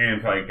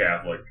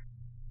anti-Catholic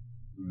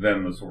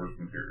than the source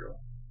material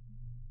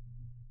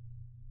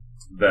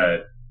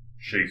that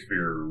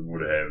Shakespeare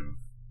would have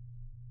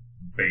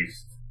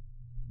based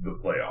the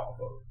play off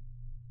of.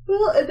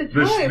 Well, at the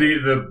time...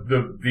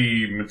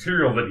 The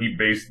material that he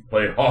based the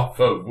play off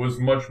of was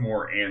much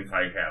more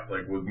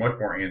anti-Catholic, was much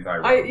more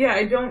anti-Rome.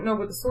 I don't know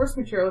what the source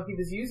material he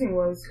was using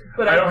was,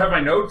 but I don't have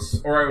my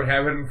notes, or I would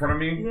have it in front of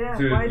me. Yeah,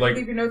 to, why did you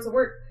leave your notes at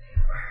work?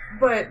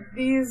 But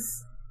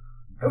these...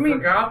 I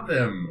forgot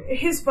them.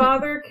 His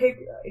father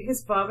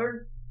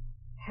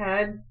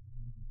had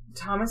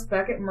Thomas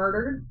Becket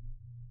murdered.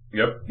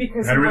 Yep.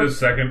 Because Henry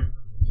II.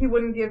 He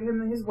wouldn't give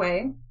him his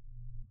way.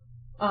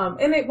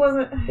 And it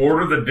wasn't...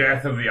 Order the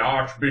death of the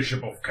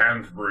Archbishop of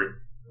Canterbury.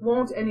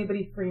 Won't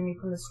anybody free me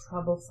from this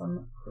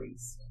troublesome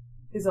priest?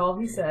 Is all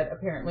he said,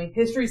 apparently.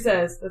 History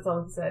says that's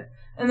all he said.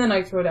 And the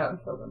knights rode out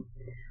and killed him.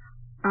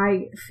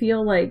 I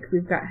feel like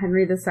we've got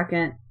Henry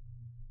II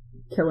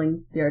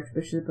killing the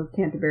Archbishop of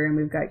Canterbury, and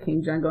we've got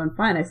King John going,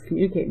 fine,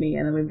 excommunicate me,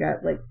 and then we've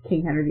got, like,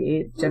 King Henry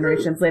VIII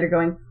generations later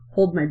going,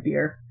 hold my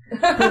beer.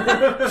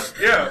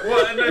 Yeah,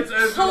 well, and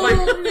that's whole like...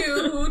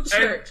 new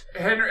church.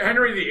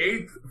 Henry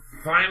VIII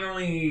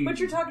finally... But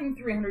you're talking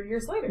 300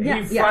 years later.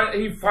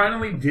 He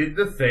finally did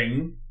the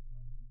thing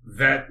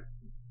that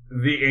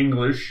the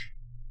English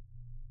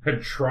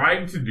had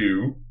tried to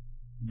do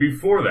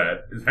before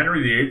that. Is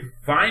Henry VIII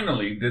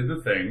finally did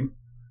the thing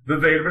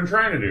that they had been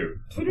trying to do,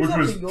 which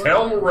was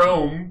tell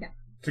Rome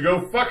to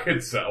go fuck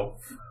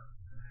itself.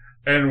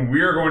 And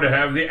we are going to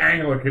have the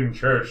Anglican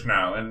Church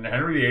now. And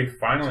Henry VIII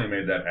finally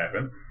made that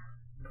happen.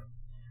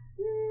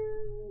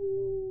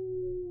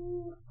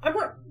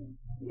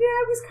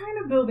 I was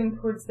kind of building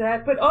towards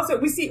that, but also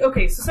we see.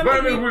 Okay, so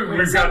something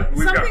we've got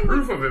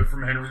proof of it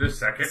from Henry II.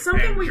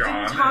 Something and we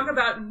John didn't talk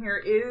about in here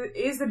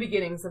is the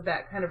beginnings of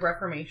that kind of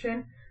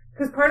Reformation,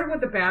 because part of what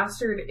the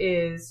bastard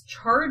is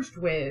charged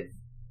with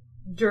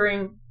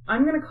during,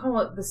 I'm going to call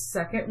it the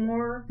Second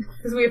War,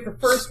 because we have the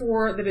First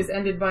War that is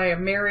ended by a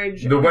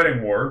marriage. The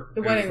Wedding War.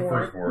 The Wedding War.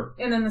 First war.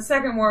 And then the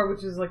Second War,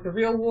 which is like the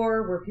real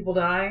war where people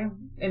die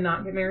and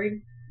not get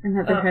married. And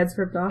have their heads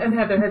ripped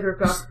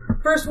off.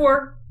 First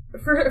War.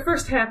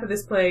 First half of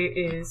this play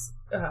is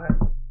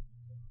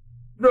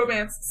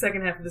romance.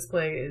 Second half of this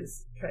play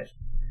is tragedy.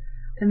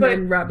 And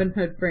then Robin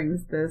Hood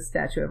brings the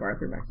statue of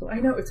Arthur back to life.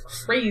 I know, it's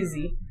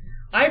crazy.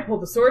 I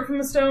pulled the sword from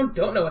the stone.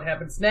 Don't know what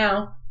happens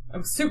now.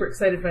 I'm super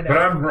excited to find out. But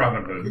I'm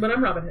Robin Hood.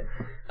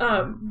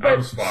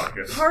 I'm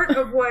Spartacus. Part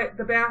of what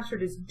the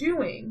bastard is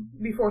doing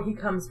before he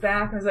comes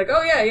back and is like,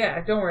 oh yeah,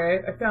 don't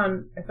worry, I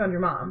found your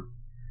mom.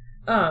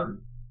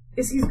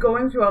 Is he's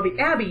going through all the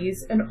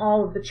abbeys and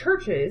all of the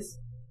churches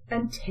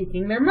and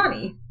taking their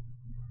money.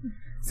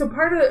 So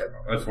part of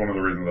that's one of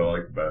the reasons I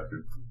like the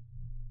bastard.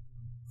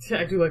 Yeah,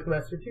 I do like the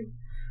bastard too.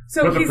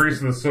 So put the priest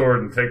to the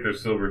sword and take their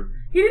silver.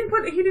 He didn't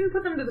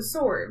put them to the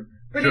sword,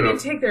 but he did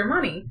take their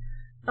money.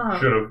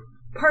 Should have.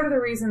 Part of the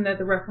reason that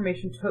the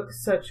Reformation took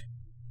such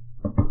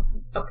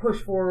a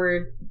push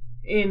forward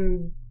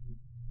in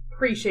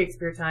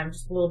pre-Shakespeare time,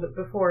 just a little bit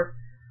before,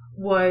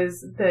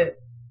 was that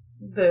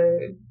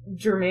the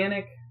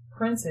Germanic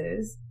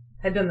princes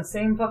had done the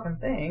same fucking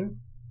thing.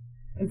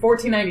 In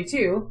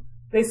 1492,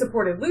 they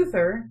supported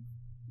Luther.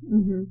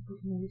 Mm-hmm.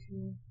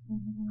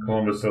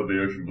 Columbus sailed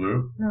the ocean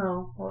blue?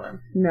 No, hold on.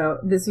 No,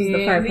 this was the 500th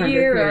year. In the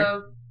year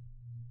of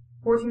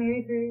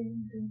 1483.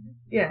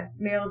 Yeah,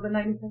 nailed the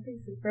 95th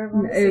thesis for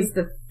everyone to see. It was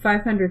the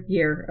 500th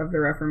year of the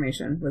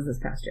Reformation, was this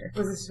past year.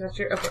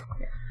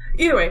 Okay.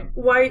 Either way,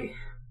 why...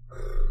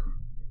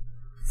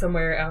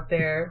 Somewhere out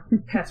there,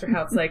 Pastor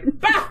Hout's like,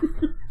 bah!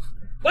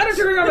 Why don't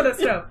you remember this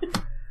stuff?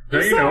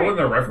 Don't you know when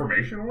the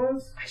Reformation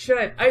was? I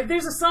should.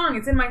 There's a song,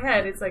 it's in my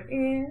head. It's like,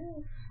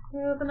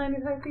 the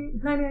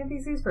 99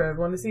 Theses for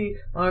everyone to see.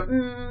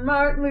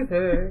 Martin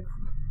Luther,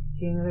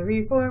 King of the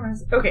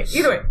Reformers. Okay,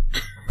 either way.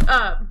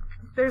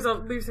 There's a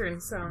Lutheran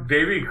song.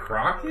 Davy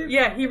Crockett?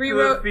 Yeah, he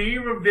rewrote... The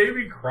theme of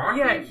Davy Crockett?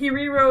 Yeah, he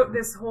rewrote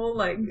this whole,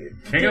 like...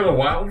 King of the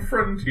Wild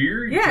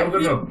Frontier? He killed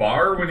in a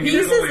bar when he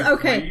was only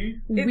okay.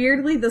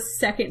 Weirdly, the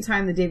second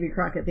time the Davy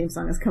Crockett theme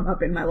song has come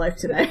up in my life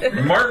today.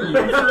 Martin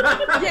Luther?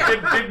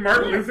 Did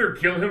Martin Luther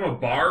kill him a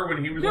bar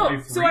when he was only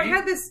 3? So I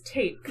had this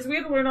tape, because we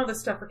had to learn all this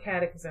stuff for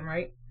catechism,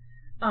 right?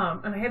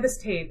 And I had this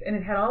tape, and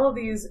it had all of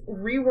these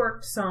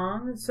reworked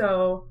songs,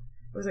 so...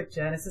 It was like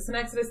Genesis and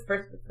Exodus,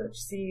 First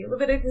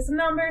Leviticus and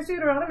Numbers,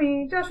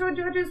 Deuteronomy, Joshua,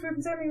 Judges, Ruth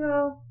and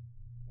Samuel,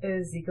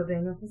 Ezekiel,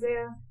 Daniel,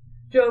 Hosea,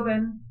 Job,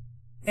 and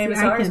Amos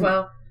as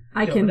well.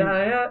 I can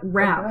rap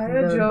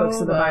the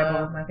books of the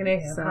Bible.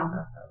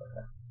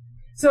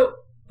 So,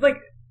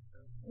 like,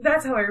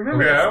 that's how I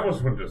remember Okay, I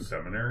almost went to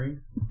seminary.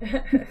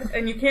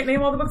 And you can't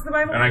name all the books of the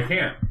Bible? And I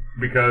can't,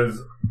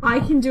 because... I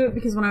can do it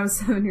because when I was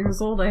 7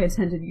 years old, I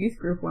attended youth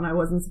group when I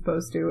wasn't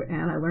supposed to,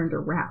 and I learned to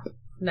rap.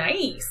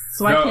 Nice.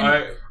 So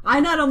I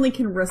not only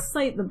can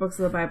recite the books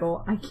of the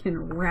Bible, I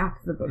can rap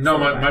the books. No, of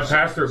the my Bible.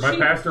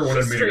 pastor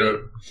wanted me to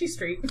go. She's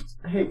straight.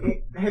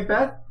 Hey,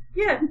 Beth.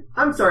 Yeah.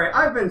 I'm sorry,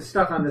 I've been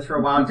stuck on this for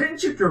a while.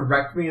 Didn't you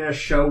direct me in a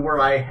show where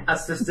I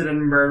assisted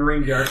in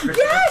murdering the Archbishop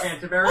Yes! of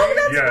Canterbury? Oh,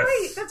 that's Yes.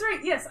 right. That's right.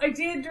 Yes, I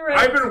did direct.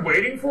 I've been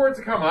waiting for it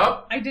to come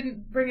up. I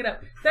didn't bring it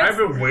up. I've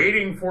been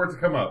waiting for it to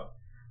come up.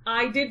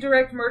 I did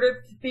direct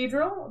Murder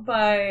Cathedral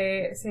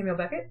by Samuel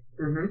Beckett.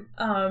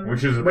 Mm-hmm.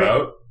 Which is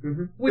about...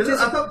 Mm-hmm. Which is-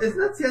 I thought, isn't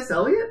that T.S.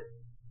 Eliot?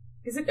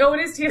 Is it? Oh, it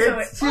is T.S.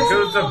 Eliot. It's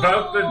Because it's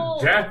about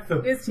the death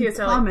of... It's T.S.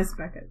 Eliot. Thomas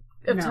Becket.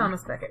 Of No.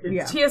 Thomas Beckett.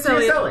 Yeah. T.S. T.S.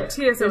 Eliot. Eliot.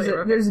 T.S. There's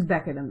Eliot. a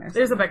Becket in there.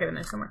 There's a Beckett in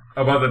there somewhere.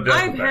 About the death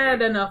I've of had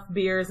Beckett. enough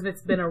beers and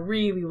it's been a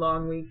really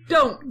long week.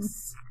 Don't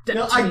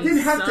No, I did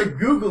have to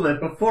Google it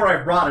before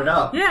I brought it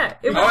up. Yeah.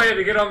 It was, Oh, I had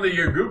to get on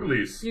your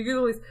Googlies. You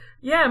Google this.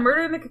 Yeah,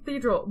 Murder in the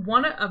Cathedral.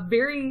 One of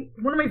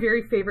my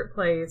very favorite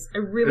plays. I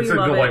really It's a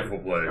love delightful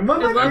it. play. And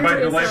one of I my love by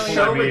favorite delightful,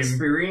 show I mean-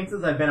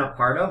 experiences I've been a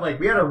part of, like,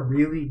 we had a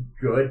really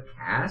good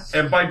cast.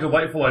 And by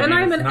delightful, I And mean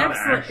I'm it's an not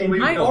excellent- actually and you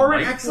delightful. are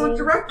an excellent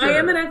director. I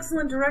am an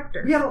excellent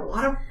director. We had a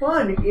lot of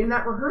fun in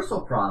that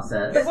rehearsal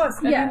process. It was.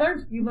 And Yeah. you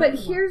learned But a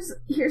lot. here's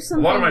A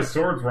something. lot of my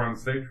swords were on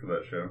stage for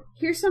that show.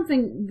 Here's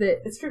something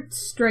that It's true.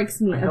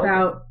 strikes me I hope.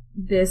 about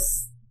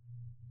this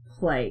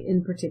play in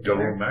Go particular.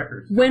 little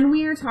Mackers. When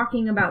we are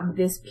talking about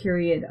this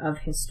period of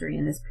history,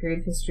 and this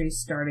period of history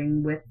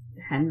starting with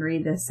Henry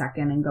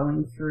II and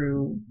going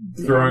through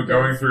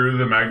Going through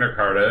the Magna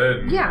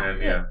Carta and Yeah.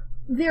 and yeah.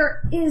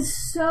 there is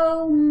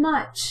so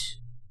much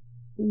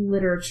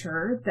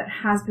literature that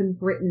has been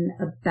written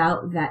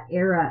about that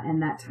era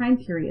and that time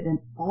period, and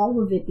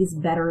all of it is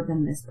better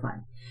than this play.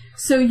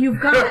 So you've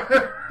got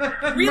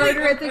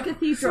Murder at the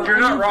Cathedral, You're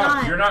and not you've wrong.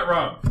 got You're not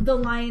wrong. The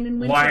Lion in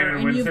Winter, Lion in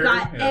and you've Winter,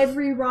 got yes.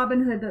 every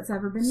Robin Hood that's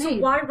ever been So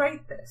made. why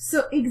write this?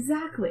 So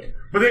exactly,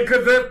 But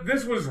because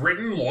this was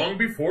written long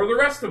before the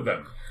rest of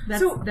them.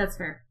 that's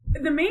fair.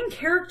 The main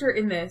character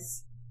in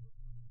this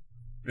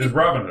Is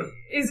Robin Hood.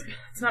 it's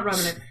not Robin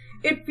Hood.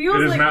 It feels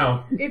It is like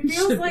now. it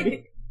feels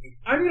like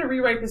I'm going to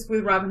rewrite this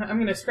with Robin Hood. I'm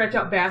going to stretch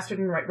out Bastard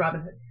and write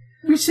Robin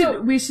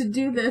Hood. We should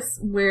do this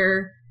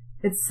where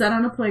it's set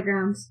on a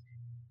playground.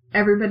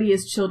 Everybody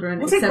is children,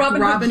 We'll take except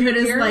Robin Hood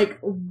is Jr.. like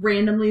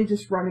randomly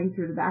just running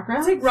through the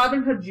background. We'll take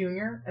Robin Hood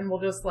Jr. and we'll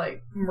just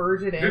like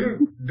merge it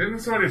in. Didn't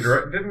somebody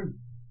direct? Didn't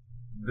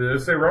they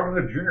say Robin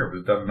Hood Jr.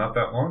 was done not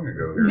that long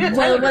ago? Here? Yeah, Well,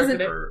 Tyler it wasn't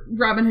directed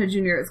Robin Hood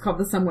Jr. It's called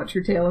The Somewhat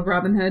True Tale of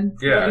Robin Hood.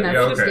 Yeah, and that's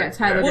yeah, just, okay. yeah,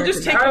 Tyler Yeah. We'll directed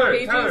just that. take the Tyler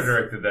pages.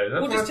 directed that. That's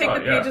We'll what just I take thought,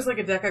 the pages like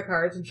a deck of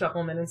cards and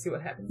shuffle them in and see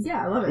what happens.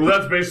 Yeah, I love it. Well,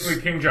 that's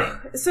basically King John.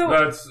 So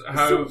That's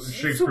how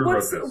Shakespeare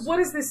wrote this. What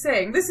is this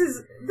saying? This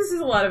is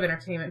a lot of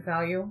entertainment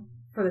value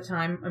for the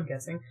time, I'm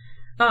guessing.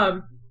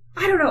 I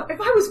don't know. If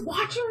I was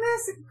watching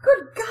this,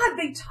 good God,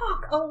 they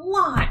talk a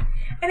lot.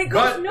 And it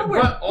goes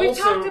nowhere. but We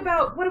also- talked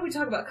about, what did we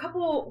talk about?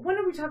 When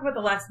did we talk about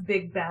the last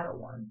big battle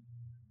one?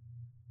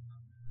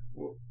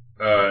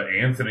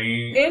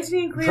 Anthony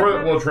Antony and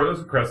Cleopatra. Troilus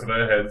and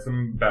Cressida had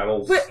some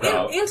battle But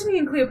stuff. Antony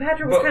and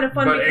Cleopatra was kind of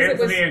fun but because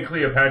Anthony and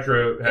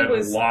Cleopatra had it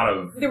was- a lot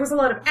of. there was a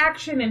lot of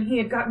action and he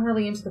had gotten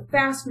really into the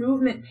fast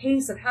movement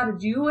pace of how to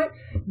do it.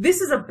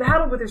 This is a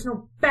battle where there's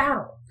no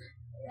battle.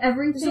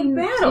 Everything.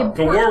 It's a battle. It's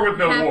a war with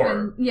no war.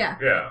 happen- Yeah.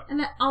 Yeah. And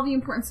that all the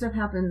important stuff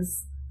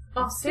happens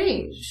Off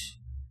stage.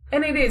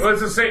 And it is. Well,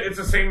 it's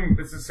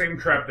the same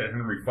trap that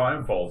Henry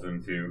V falls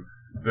into.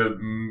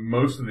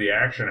 Most of the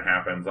action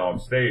happens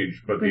off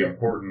stage, but the Yeah.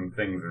 important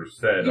things are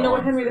said. You know what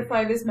on Henry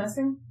stage. V is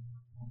missing?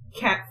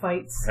 Cat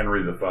fights.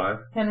 Henry V.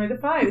 Henry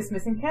V is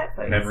missing cat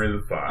fights. Henry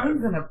V.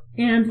 I'm gonna.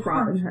 And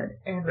Robin Hood.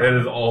 And It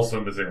is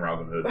also missing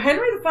Robin Hood.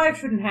 Henry V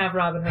shouldn't have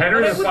Robin Hood.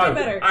 Henry but it would be V.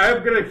 better.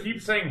 I'm gonna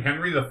keep saying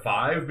Henry V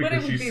But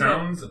because it she would be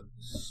sounds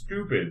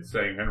stupid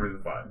saying Henry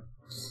V.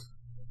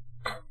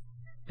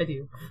 I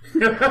do.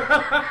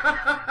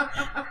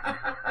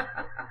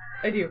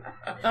 I do.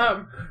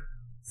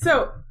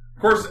 So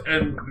Of course,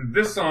 and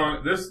this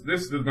song, this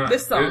does not.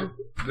 This song.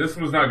 This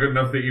was not good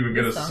enough to even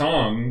get This a song.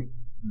 song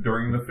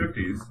during the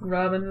 50s.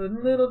 Robin Hood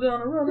and Little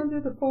John are running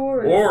through the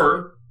forest.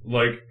 Or,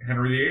 like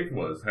Henry VIII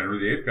was. Henry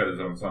VIII got his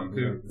own song,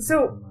 too.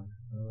 So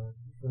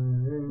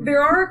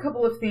there are a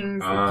couple of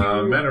things that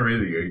do. Henry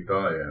VIII,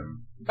 I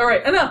am.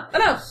 Alright, enough.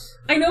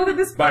 I know that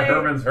this By play...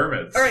 Herman's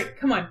Hermits. Alright,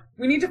 come on.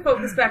 We need to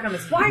focus back on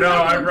this. Why No,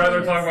 are you I'd rather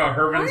doing talk this? about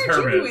Herman's Why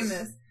aren't Hermits. you doing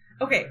this?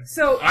 Okay,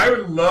 so... I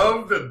would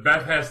love that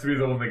Beth has to be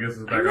the one that gets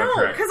us I back know, on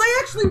track. because I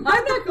actually read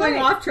I'm the not going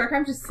play. off track.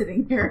 I'm just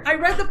sitting here. I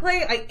read the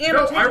play. I No,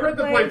 annotated I read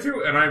the play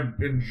too, and I'm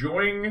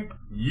enjoying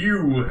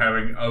you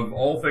having, of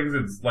all things,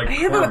 it's like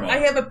karma. I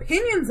have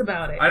opinions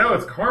about it. I know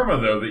it's karma,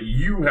 though, that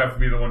you have to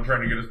be the one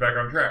trying to get us back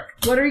on track.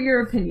 What are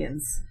your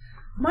opinions?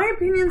 My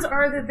opinions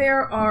are that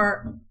there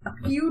are a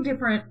few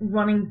different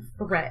running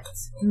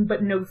threads,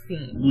 but no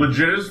theme.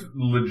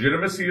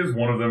 Legitimacy is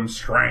one of them.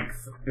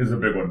 Strength is a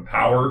big one.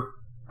 Power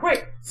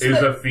Right. So is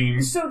the, a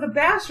theme. So the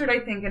bastard, I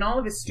think, in all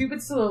of his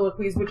stupid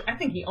soliloquies, which I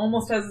think he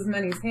almost has as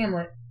many as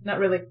Hamlet. Not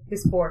really.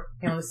 His 4.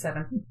 Hamlet is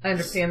 7. I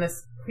understand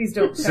this. Please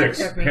don't fact 6.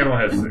 check me.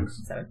 Hamlet has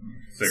 6. 7.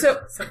 6.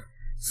 So,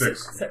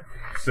 6. so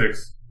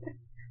 6.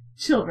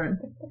 Children.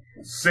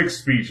 6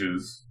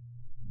 speeches.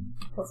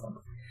 Plus one.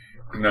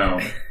 No.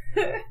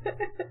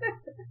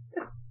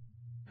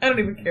 I don't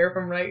even care if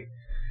I'm right.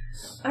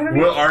 I don't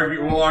We'll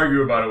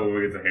argue about it when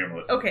we get to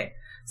Hamlet. Okay,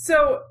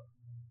 so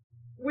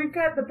we've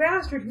got the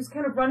bastard who's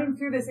kind of running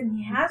through this, and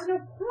he has no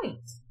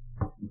point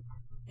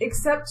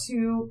except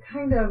to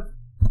kind of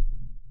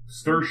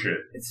Stir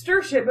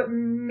shit. But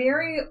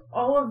marry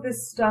all of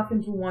this stuff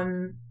into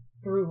one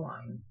through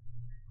line.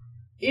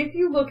 If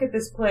you look at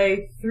this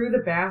play through the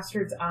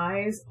bastard's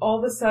eyes, all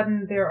of a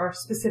sudden there are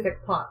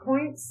specific plot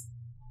points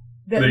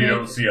that you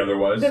don't see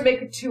otherwise. That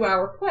make a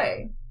 2-hour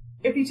play.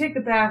 If you take the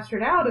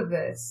bastard out of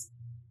this,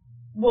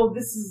 well,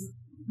 this is...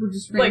 We're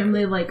just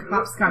randomly,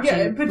 hopscotching.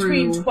 Yeah,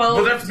 between 12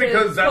 Well, that's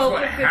because that's 12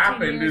 what to 15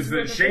 happened, years is that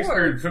worth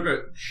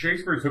of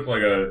Shakespeare work. took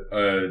like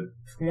a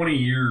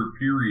 20-year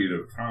period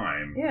of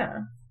time. Yeah.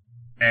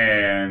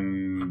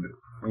 And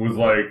was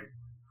like,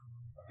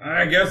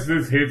 I guess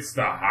this hits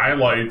the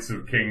highlights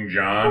of King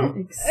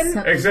John.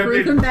 Except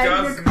it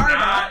does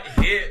not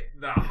hit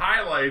the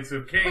highlights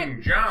of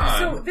King John.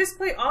 So this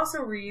play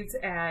also reads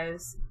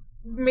as...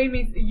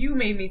 You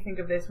made me think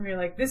of this when you're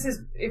like, this is,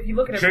 if you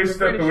look at it Chase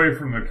stepped away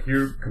from the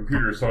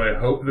computer, so I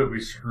hope that we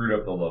screwed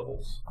up the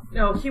levels.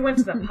 No, he went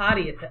to the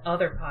potty at the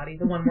other potty,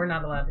 the one we're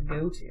not allowed to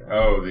go to.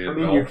 Oh, the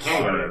adult you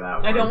can't go potty. to that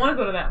one. I don't want to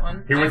go to that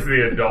one. He went to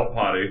the adult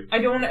potty. I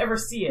don't want to ever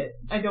see it.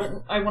 I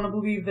want to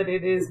believe that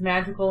it is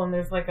magical and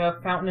there's like a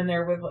fountain in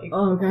there with like...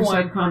 Oh gosh,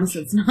 I promise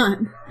it's not.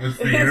 It's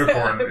the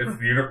unicorn. It's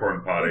the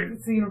unicorn potty.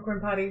 It's the unicorn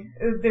potty.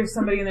 There's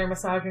somebody in there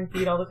massaging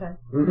feet all the time.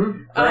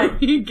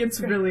 Mm-hmm. It gets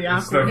really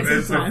awkward It's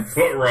the sometimes.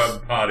 foot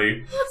rub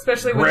potty.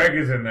 Especially when... Greg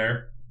is in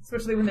there.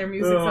 Especially when their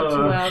music's up too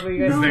loud. But you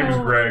guys His name is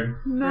Greg.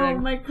 No,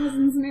 Greg. my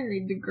cousin's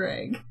married to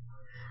Greg.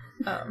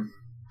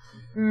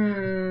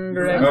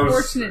 Greg.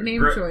 Unfortunate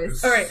name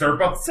choice. All right.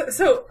 Serpa?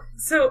 So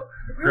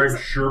Greg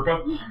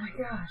Sherpa? oh my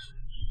gosh.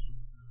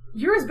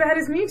 You're as bad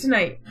as me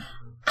tonight.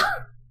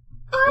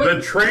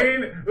 The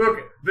train, look,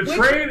 Which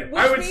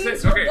I would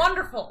means say, okay, you're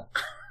wonderful.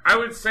 I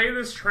would say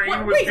this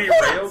train was Wait,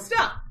 hold on, derailed.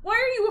 stop. Why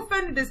are you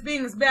offended as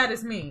being as bad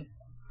as me?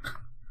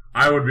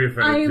 I would be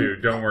offended too,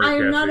 don't worry, I am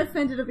Cassie. not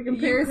offended at the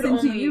comparison You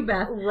could to only you,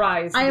 Beth.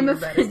 Rise I am to be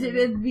as bad as offended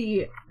me. at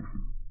the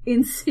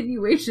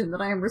insinuation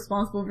that I am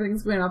responsible for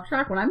things going off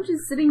track when I'm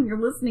just sitting here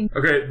listening.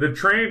 Okay, the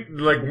train,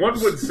 like, one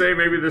would say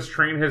maybe this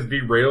train has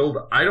derailed.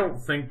 I don't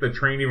think the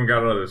train even got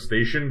out of the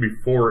station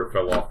before it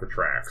fell off the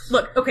tracks.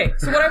 Look, okay,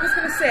 so what I was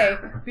going to say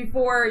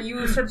before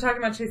you started talking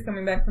about Chase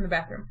coming back from the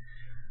bathroom.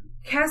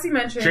 Cassie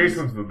mentioned Chase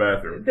went to the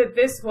bathroom. that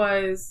this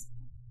was,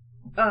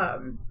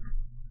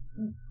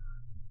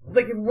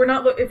 like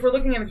if we're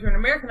looking at it through an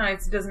American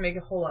eyes, it doesn't make a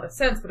whole lot of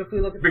sense. But if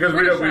we look at Because the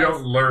we British don't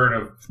eyes, learn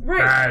of Right.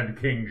 bad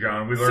King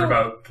John. We learn So,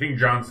 about King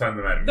John signed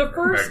the Magna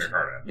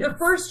Carta. the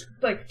first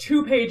like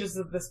 2 pages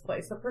of this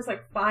play, so the first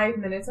like 5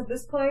 minutes of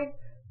this play,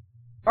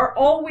 are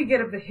all we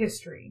get of the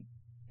history.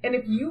 And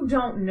if you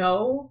don't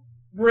know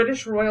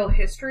British royal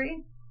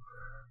history,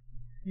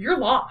 you're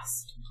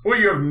lost. Well,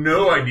 you have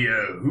no idea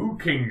who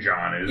King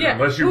John is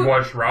unless you've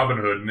watched Robin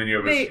Hood, and then you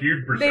have a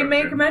skewed perception.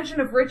 They make mention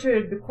of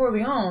Richard de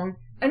Corleone,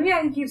 and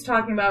yeah, he keeps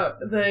talking about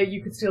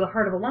you could steal the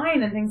heart of a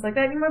lion and things like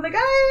that, and you're like,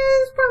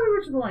 it's probably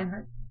Richard the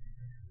Lionheart.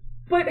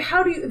 But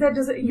how do you,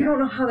 you don't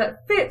know how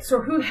that fits,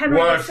 or who Henry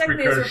Well, II that's is, or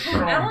because who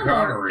Sean Eleanor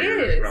Connery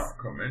is. has not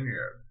come in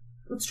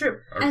yet. It's true.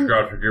 I've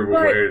got to give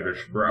away the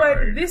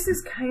bride. But this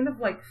is kind of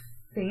like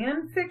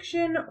fan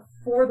fiction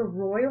for the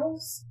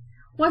royals.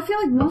 Well, I feel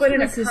like most But of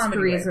in a the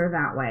comedy histories way. are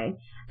that way.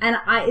 And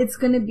it's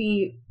going to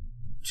be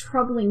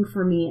troubling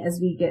for me as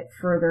we get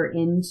further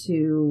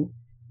into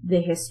the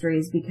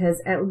histories,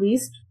 because at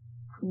least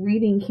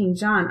reading King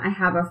John, I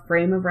have a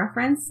frame of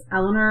reference.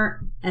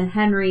 Eleanor and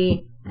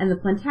Henry and the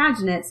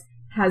Plantagenets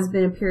has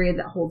been a period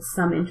that holds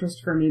some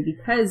interest for me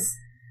because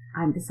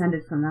I'm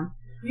descended from them.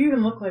 You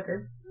even look like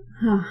her.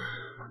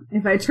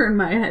 If I turn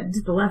my head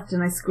to the left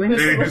and I squint.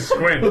 You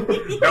squint.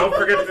 Don't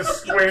forget to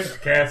squint,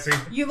 Cassie.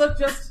 You look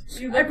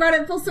just... I brought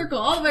it full circle,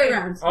 all the way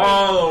around.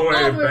 All the way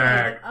All the way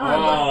back. back.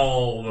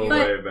 All the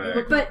way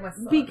back.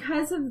 But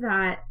because of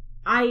that,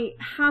 I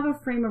have a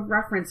frame of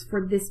reference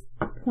for this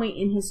point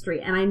in history,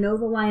 and I know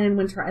The Lion in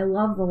Winter. I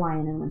love The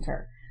Lion in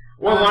Winter.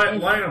 Well,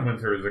 Lion in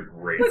Winter is a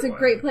great play. It's a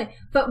great play.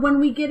 But when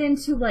we get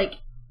into, like,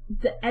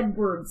 the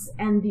Edwards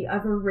and the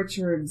other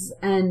Richards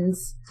and...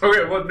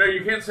 Okay, well, no,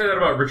 you can't say that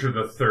about Richard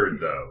III,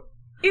 though.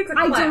 It's a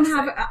I classic.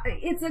 don't have...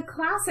 it's a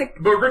classic.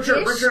 But Richard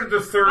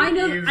III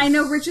I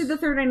know Richard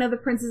III, I know The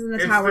Princess in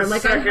the Tower. the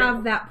Like, second- I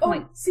have that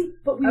point. Oh, see,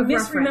 but we of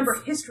misremember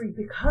reference. history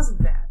because of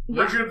that.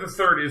 Yeah. Richard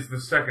III is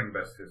the second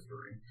best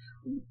history.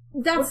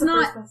 That's What's the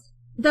not... first best?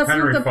 That's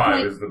Henry not the V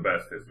point. is the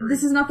best history.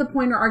 This is not the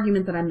point or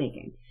argument that I'm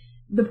making.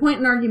 The point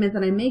and argument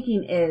that I'm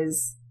making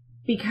is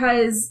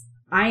because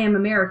I am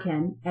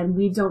American and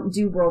we don't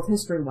do world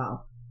history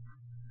well,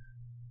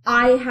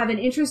 I have an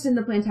interest in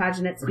the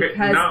Plantagenets Okay,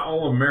 because not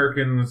all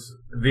Americans,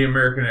 the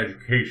American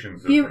education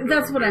system. that's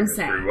doesn't what do I'm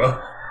history saying.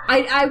 Well.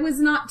 I was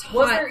not taught.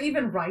 Was there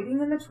even writing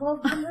in the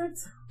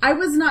 1200s? I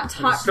was not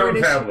taught Stone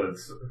British.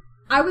 tablets.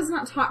 I was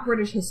not taught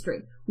British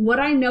history. what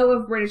I know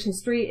of British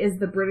history is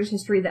the British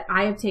history that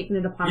I have taken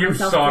it upon You've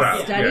myself sought to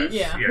out. study,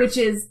 Yes, yes. which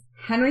is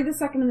Henry II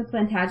and the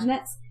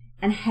Plantagenets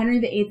and Henry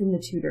VIII and the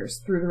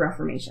Tudors through the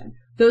Reformation.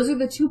 Those are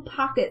the two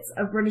pockets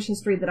of British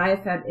history that I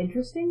have found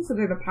interesting, so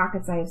they're the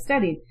pockets I have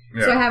studied.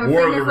 Yeah. So I have a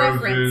War frame of of the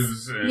reference.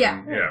 Roses. And,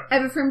 Yeah. yeah. I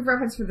have a frame of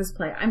reference for this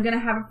play. I'm going to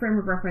have a frame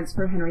of reference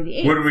for Henry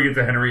VIII. When do we get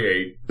to Henry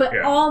VIII? But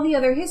Yeah. all the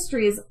other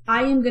histories,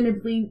 I am going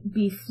to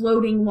be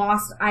floating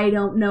lost. I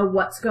don't know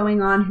what's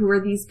going on. Who are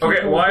these people?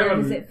 Okay, well, I Where have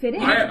does a- it fit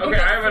in? I have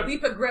a-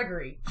 Philippa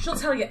Gregory. She'll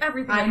tell you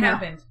everything I that know.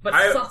 happened, but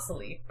I have-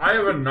 saucily. I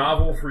have a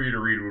novel for you to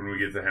read when we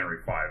get to Henry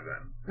V,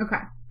 then.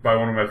 Okay. By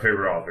one of my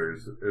favorite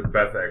authors.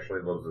 Beth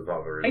actually loves this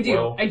author as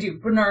well. I do.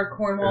 Bernard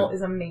Cornwell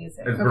is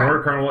amazing. It's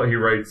Bernard Cornwell. He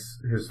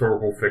writes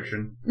historical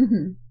fiction.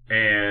 Mm-hmm.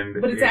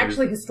 And But it's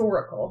actually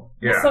historical.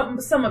 Yeah. Well,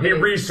 some of he it.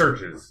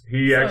 researches.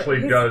 He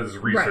actually does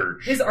right.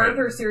 research. His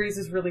Arthur series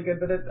is really good,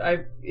 but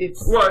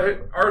it's... Well,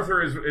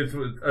 Arthur is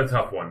a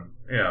tough one.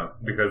 Yeah,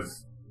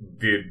 because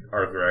did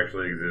Arthur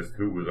actually exist?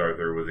 Who was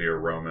Arthur? Was he a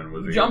Roman?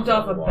 Was he jumped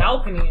off a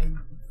balcony and...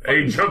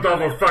 He jumped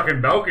off a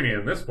fucking balcony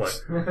in this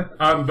place.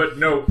 But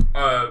no,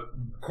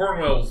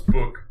 Cornwell's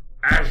book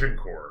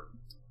Agincourt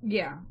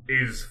Yeah.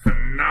 is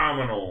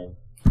phenomenal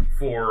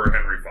for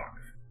Henry V.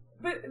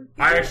 But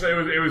I actually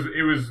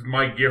it was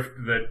my gift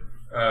that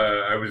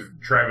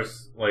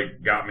Travis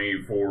got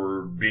me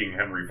for being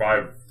Henry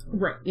V.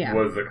 Right. Yeah.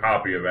 Was a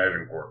copy of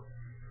Agincourt.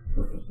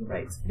 he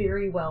writes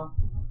very well.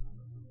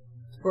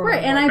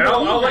 Right, and And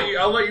believe that.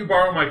 I'll let you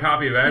borrow my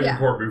copy of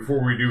Agincourt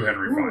before we do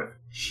Henry V.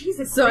 She's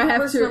a So I great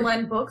have person to- to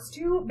lend books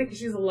to because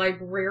she's a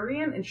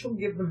librarian and she'll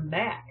give them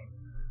back.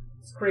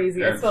 It's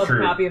crazy. I That's still have true.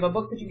 a copy of a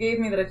book that you gave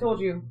me that I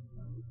told you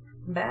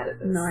I'm bad at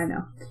this. No, I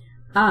know.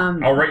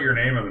 I'll write your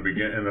name in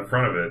the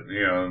front of it,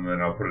 and then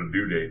I'll put a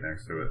due date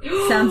next to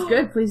it. Sounds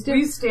good. Please do. Will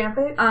you stamp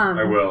it?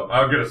 I will.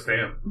 I'll get a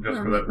stamp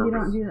just for that You don't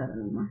purpose. do that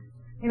anymore.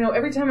 You know,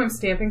 every time I'm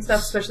stamping stuff,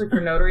 especially for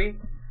notary,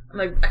 I'm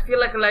like, I feel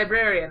like a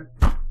librarian.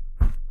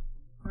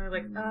 And I'm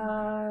like,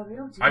 we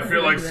don't do I that.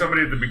 feel like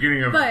somebody at the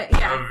beginning of But,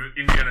 yeah. of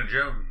Indiana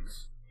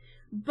Jones.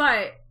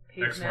 But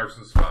X Pavement. marks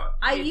the spot.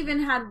 I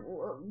even had,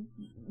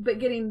 but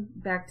getting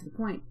back to the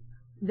point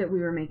that we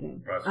were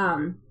making,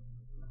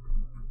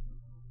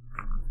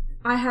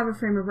 I have a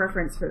frame of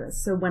reference for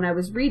this. So when I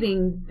was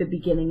reading the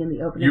beginning and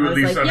the opening, You I at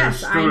was least like,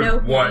 yes, I understood know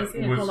who what these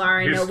people was are.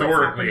 I know what's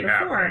historically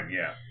happened before. happening.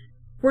 Yeah.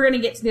 We're going to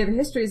get to the other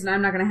histories, and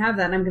I'm not going to have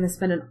that. And I'm going to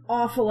spend an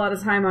awful lot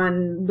of time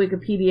on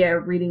Wikipedia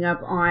reading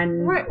up on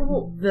Right,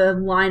 well- the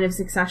line of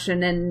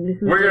succession and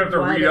who We're did gonna have to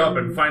what read up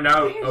and find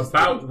out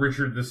about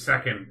Richard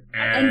II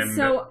and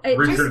so it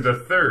Richard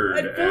just-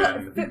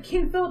 III. And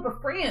King Philip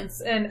of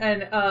France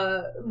and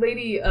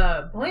Lady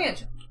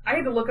Blanche. I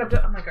had to look up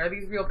I'm like, are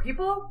these real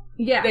people?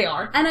 Yeah, They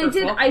are. And First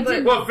of all, I but-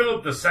 did. well,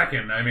 Philip II.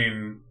 I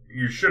mean,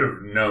 you should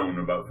have known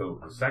about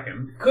Philip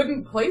II.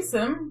 Couldn't place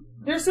him.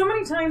 There's so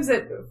many times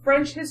that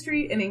French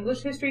history and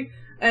English history,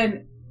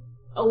 and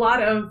a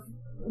lot of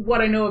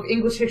what I know of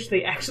English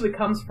history actually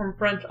comes from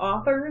French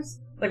authors.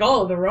 Like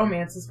all of the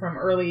romances from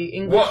early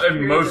English. Well, and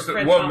periods most of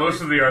French authors.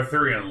 most of the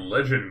Arthurian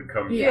legend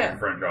comes Yeah. from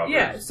French authors.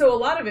 Yeah, so a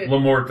lot of it.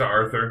 Lamort to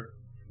Arthur.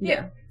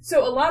 Yeah,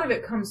 so a lot of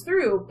it comes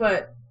through,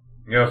 but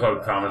You also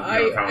have Thomas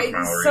Mallory.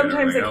 sometimes I and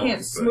everything can't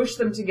else, but- smush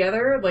them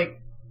together.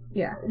 Like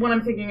Yeah. when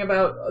I'm thinking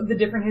about the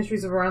different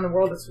histories of around the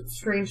world, it's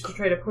strange to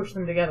try to push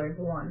them together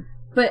into one.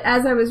 But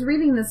as I was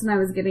reading this and I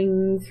was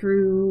getting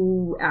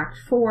through Act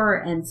 4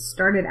 and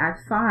started Act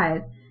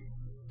 5,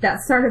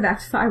 that start of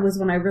Act 5 was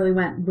when I really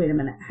went, wait a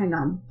minute, hang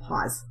on,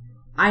 pause.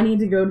 I need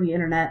to go to the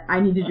internet. I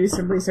need to do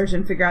some research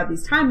and figure out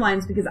these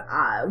timelines because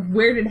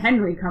where did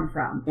Henry come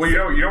from? Well, you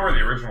know where the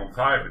original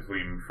tie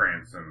between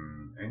France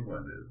and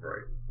England is,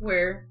 right?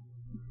 Where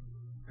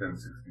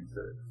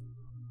 1066.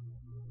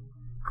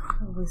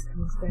 always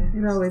comes back.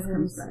 It always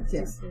comes back,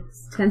 yeah.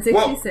 1066.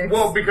 1066,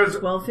 Well, because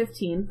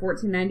 1215,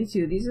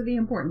 1492. These are the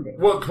important dates.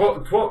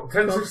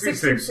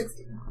 1066.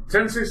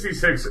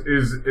 1066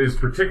 is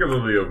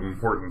particularly of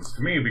importance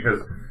to me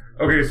because,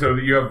 okay, so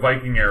you have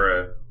Viking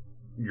era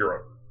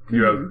Europe.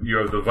 You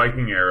have the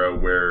Viking era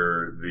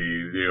where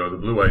the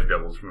blue-eyed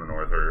devils from the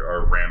north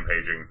are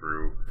rampaging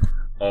through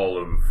all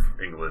of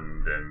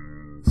England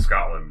and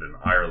Scotland and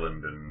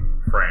Ireland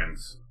and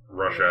France,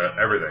 Russia,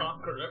 everything.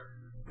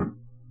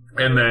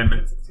 And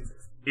then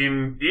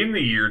in the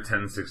year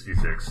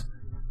 1066,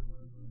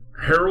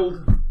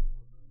 Harold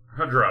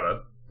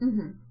Hardrada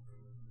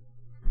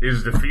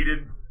is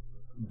defeated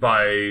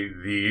by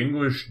the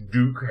English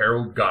Duke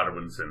Harold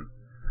Godwinson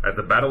at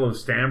the Battle of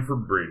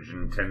Stamford Bridge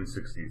in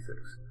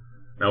 1066.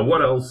 Now,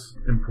 what else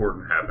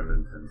important happened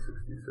in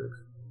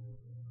 1066?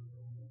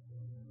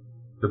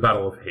 The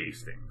Battle of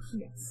Hastings.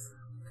 Yes.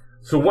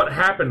 So what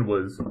happened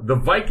was the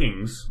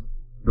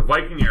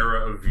Viking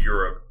era of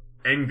Europe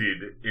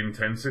ended in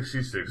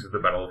 1066 at the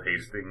Battle of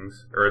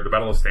Hastings, or at the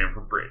Battle of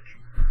Stamford Bridge,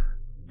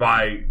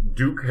 by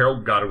Duke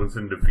Harold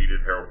Godwinson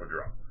defeated Harold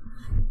Hardrada.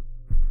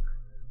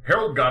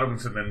 Harold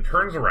Godwinson then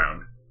turns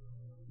around,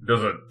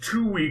 does a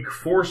 2-week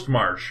forced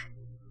march,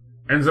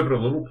 ends up at a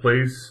little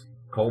place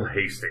called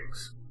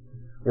Hastings,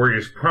 where he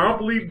is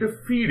promptly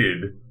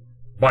defeated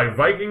by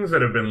Vikings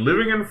that have been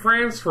living in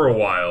France for a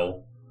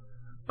while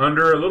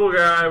under a little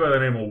guy by the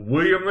name of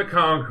William the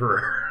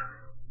Conqueror.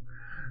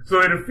 So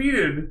they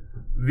defeated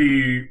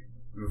the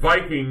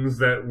Vikings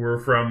that were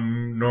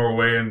from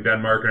Norway and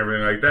Denmark and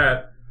everything like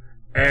that,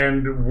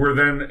 and were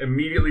then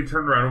immediately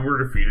turned around and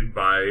were defeated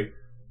by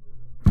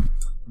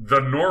the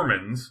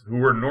Normans, who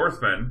were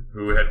Northmen,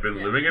 who had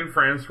been living in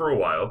France for a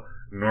while.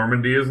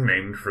 Normandy is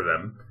named for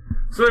them.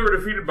 So they were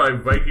defeated by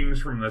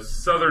Vikings from the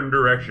southern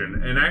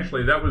direction, and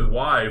actually that was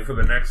why for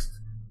the next...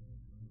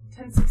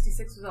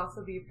 1066 was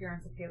also the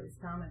appearance of Halley's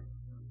Comet.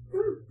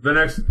 The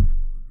next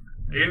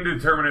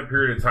indeterminate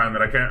period of time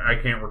that I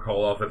can't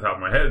recall off the top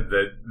of my head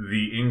that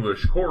the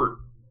English court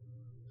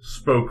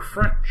spoke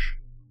French.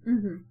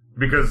 Mm-hmm.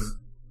 Because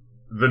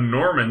the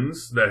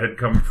Normans that had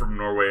come from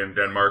Norway and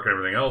Denmark and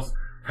everything else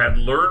had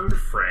learned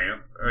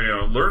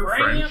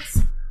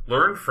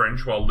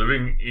French while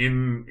living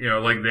in,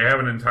 like they have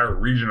an entire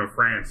region of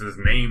France is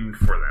named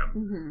for them.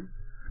 Mm-hmm.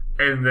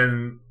 And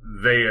then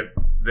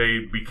they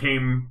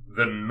became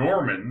the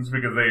Normans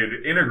because they had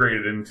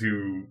integrated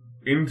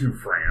into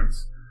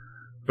France,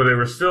 but they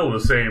were still the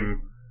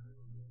same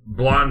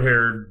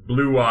blonde-haired,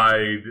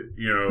 blue-eyed,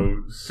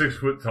 6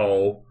 foot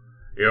tall,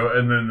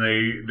 and then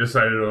they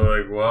decided,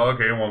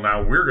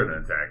 now we're going to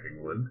attack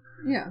England.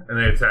 Yeah. And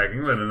they attack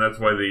England, and that's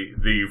why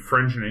the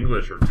French and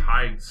English are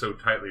tied so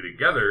tightly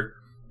together,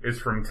 is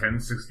from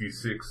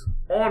 1066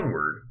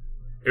 onward.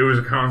 It was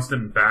a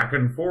constant back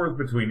and forth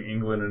between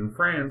England and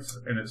France,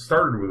 and it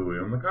started with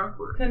William the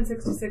Conqueror.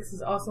 1066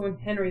 is also when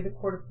Henry, the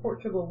Court of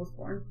Portugal, was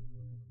born.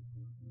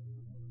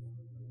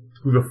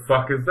 Who the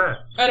fuck is that?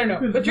 I don't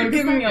know, but you're Like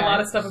giving me a that lot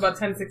guy. of stuff about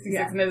 1066,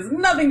 Yeah. and it has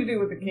nothing to do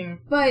with the king.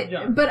 But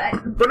John. but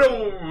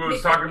no, I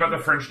was talking about the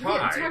French tie.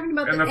 Yeah, talking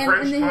about and the- the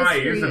French and the tie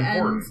history is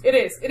important.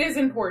 It is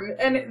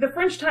important. And the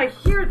French tie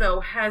here, though,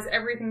 has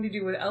everything to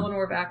do with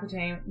Eleanor of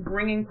Aquitaine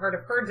bringing part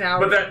of her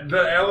dowry. But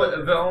the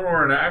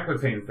Eleanor and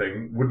Aquitaine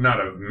thing would not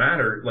have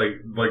mattered.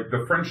 Like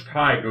the French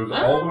tie goes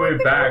all the way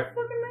back. It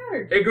fucking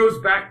mattered. It goes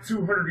back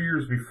 200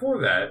 years before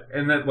that,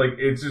 and that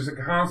it's just a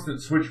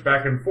constant switch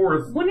back and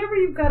forth. Whenever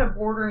you've got a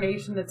border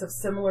nation that's of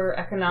similar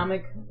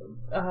economic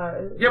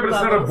Yeah, but it's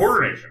not a levels-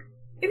 border nation.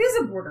 It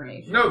is a border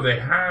nation. No, they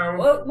have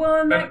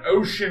Well, in an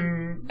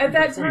ocean at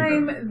that between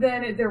time, them.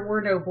 then there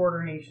were no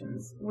border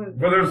nations. But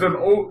there's an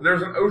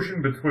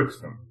ocean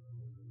betwixt them.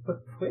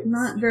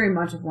 not very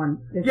much of one.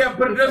 Yeah,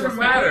 but it doesn't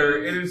matter.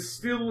 It is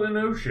still an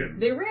ocean.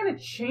 They ran a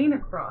chain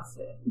across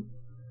it,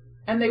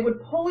 and they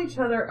would pull each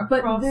other But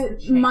across the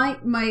chain.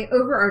 my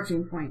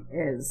overarching point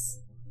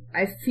is,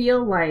 I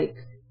feel like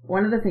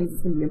one of the things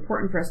that's going to be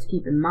important for us to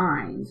keep in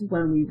mind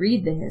when we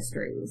read the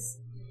histories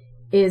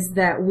is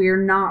that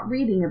we're not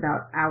reading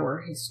about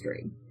our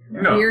history.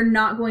 No. We're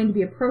not going to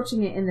be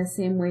approaching it in the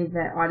same way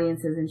that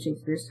audiences in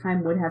Shakespeare's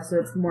time would have, so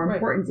it's more Right.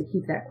 important to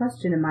keep that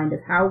question in mind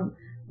of how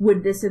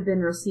would this have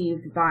been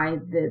received by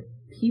the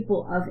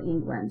people of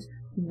England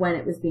when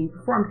it was being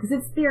performed, because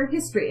it's their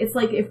history. It's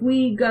like if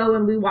we go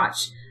and we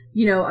watch,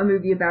 a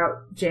movie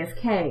about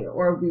JFK,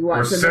 or we Or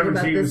watch something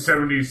about this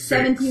 1776.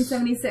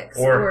 1776,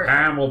 Or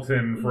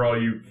Hamilton, for all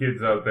you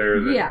kids out there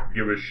that Yeah.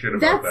 give a shit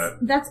about that.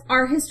 That's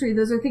our history.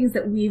 Those are things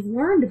that we've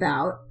learned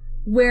about,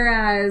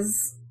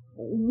 whereas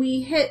we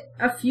hit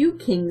a few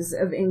kings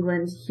of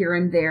England here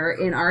and there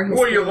in our history.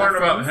 Well, you learn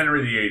about lessons.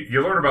 Henry VIII.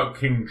 You learn about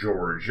King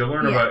George. You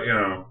learn Yeah.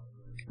 about,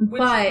 Which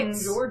but King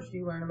George do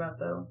you learn about,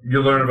 though? you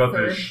learn about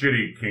Third. the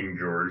shitty King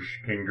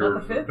George. King Not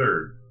George the fifth? III.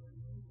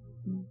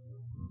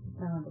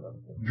 I don't know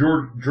about that.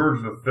 George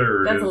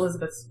III That's is...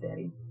 Elizabeth's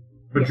daddy.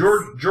 But Yes.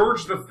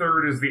 George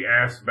III is the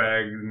ass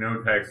bag,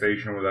 no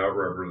taxation without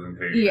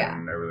representation, Yeah.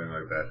 and everything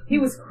like that. He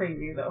was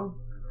crazy, though.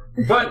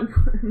 But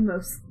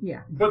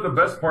yeah. but the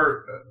best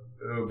part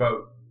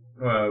about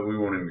we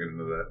won't even get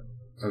into that.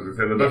 I was gonna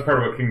say the best part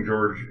about King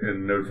George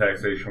and no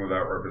taxation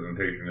without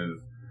representation is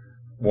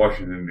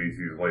Washington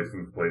D.C.'s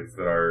license plates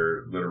that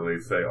are literally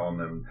say on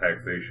them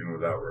taxation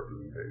without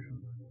representation,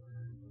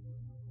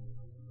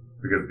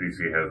 because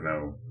D.C. has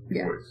no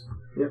Yeah. choice.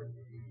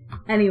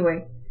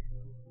 Anyway,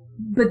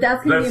 but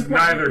that's going to be That's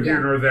important. neither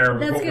here nor there.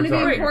 with That's what going to we're be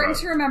talking important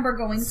about. to remember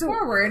going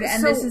forward,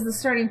 and so this is the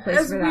starting place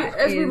As for we that.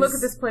 as we look at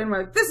this play, and we're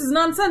like, "This is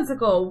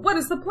nonsensical. What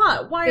is the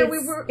plot? Why are we?"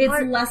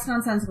 It's less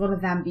nonsensical to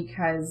them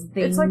because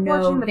they It's like know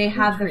watching the they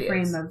have the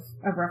Patriots. frame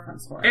of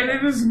reference for it. And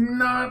it is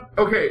not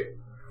okay.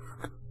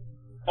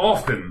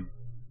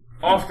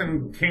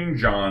 Often King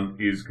John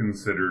is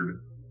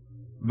considered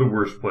the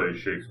worst play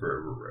Shakespeare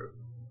ever wrote.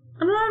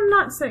 And I'm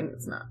not saying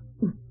it's not.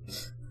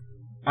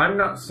 I'm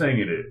not saying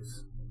it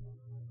is.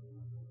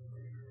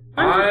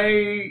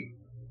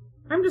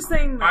 I'm just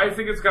saying. I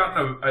think it's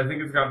gotten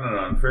an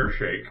unfair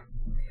shake.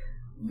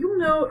 You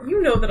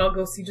know that I'll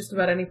go see just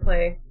about any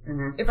play.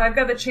 Mhm. If I've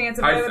got the chance,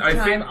 if I have the I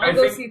time, think- I'll I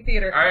go think- see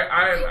theater. I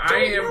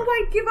don't know am.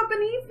 I'd give up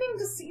an evening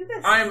to see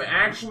this. I'm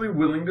actually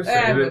willing to say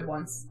I that would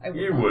once. I would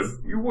you once.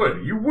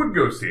 you would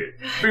go see it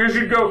because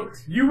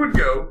you would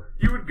go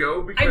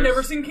because I've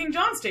never seen King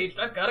John staged.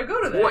 I've got to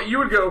go to that. What you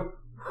would go?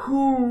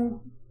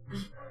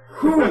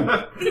 Who?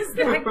 He's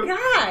that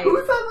guy. Who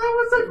thought that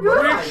was a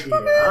good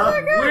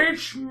idea?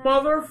 Which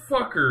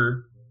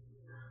motherfucker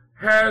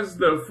has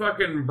the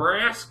fucking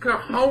brass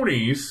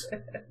cojones?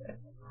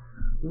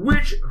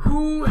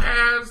 Who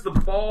has the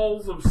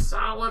balls of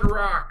solid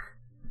rock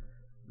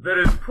that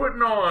is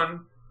putting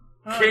on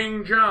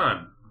King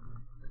John?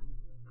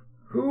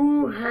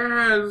 Who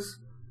has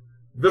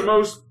the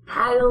most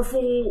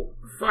powerful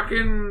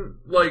fucking,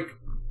 like,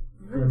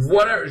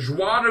 whatever,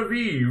 joie de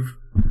vivre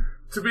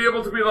to be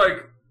able to be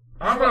like,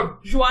 I'm gonna...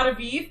 Joie de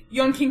vivre?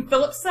 You on King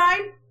Philip's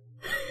side?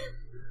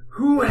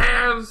 Who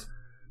has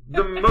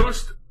the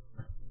most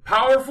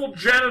powerful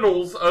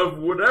genitals of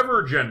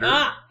whatever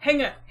gender?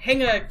 Hang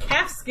a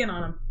calf skin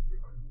on him.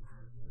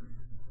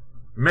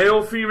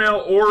 Male,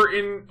 female,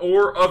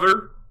 or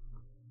other.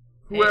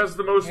 Who has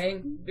the most...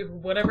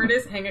 Whatever it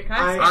is, hang a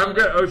calf skin I'm on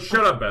gonna... him. Oh,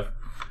 shut up, Beth.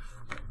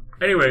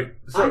 Anyway,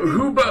 so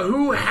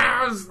who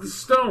has the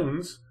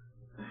stones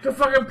to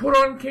fucking put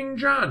on King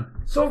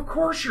John? So of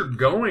course you're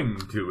going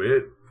to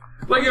it.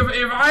 Like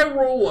if I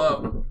roll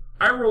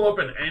up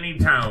in any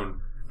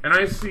town and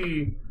I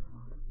see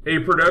a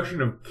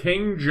production of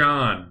King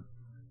John,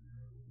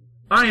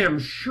 I am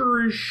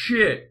sure as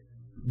shit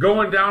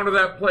going down to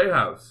that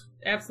playhouse.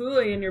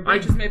 Absolutely, and your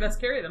bitches may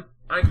best carry them.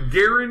 I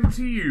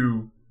guarantee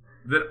you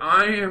that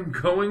I am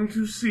going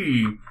to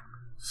see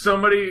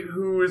somebody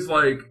who is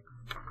like,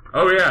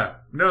 oh yeah,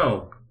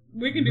 no,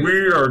 We can do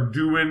we are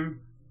doing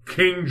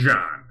King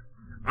John.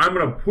 I'm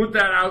gonna put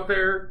that out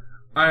there.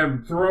 I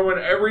am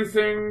throwing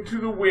everything to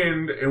the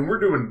wind, and we're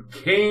doing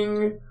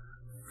King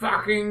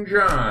fucking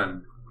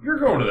John. You're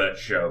going to that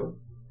show.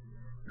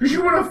 Because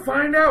you want to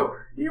find out.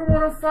 You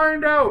want to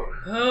find out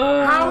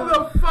how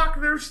the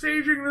fuck they're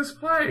staging this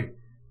play.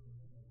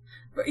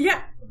 But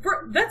yeah,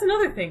 that's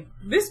another thing.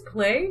 This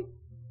play,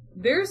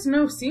 there's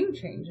no scene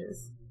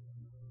changes.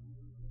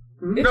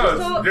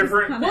 No, it's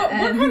different. kinda What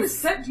kind of ends.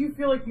 set do you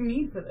feel like you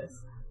need for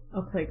this?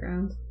 A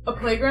playground. A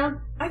playground?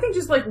 I think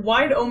just like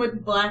wide open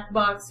black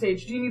box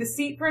stage. Do you need a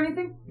seat for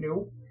anything?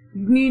 No.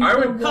 You need I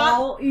the would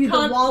wall, you need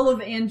con- the wall of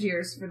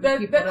Angiers for the That-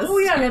 people that- to oh,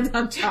 yeah. stand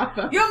on top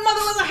of. Your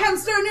mother was a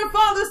hamster and your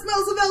father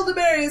smells of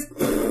elderberries.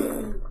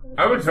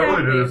 I would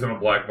totally do Exactly. this in a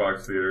black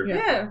box theater.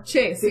 Yeah.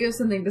 Chase, you have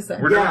something to say.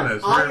 We're Yes, doing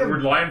this. I am- We're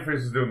Lionface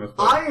is doing this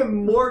play. I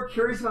am more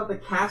curious about the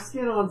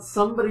casket on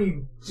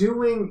somebody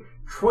doing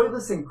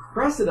Troilus and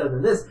Cressida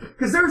than this,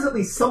 because there's at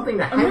least something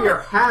to hang not- your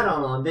hat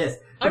on this.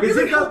 I Because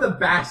really you got hope- the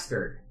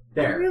bastard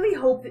I there. really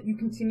hope that you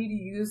continue to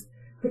use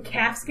the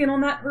calf skin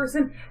on that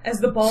person as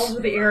the balls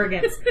of the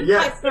arrogance.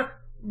 Yes.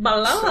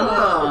 Blah.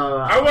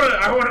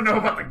 I want to know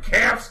about the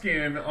calf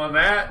skin on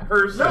that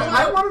person. No,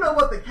 I want to know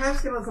about the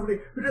casket on somebody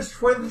who does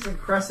Troilus and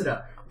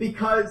Cressida,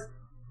 because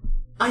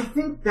I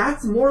think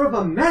that's more of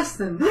a mess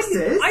than this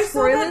is. I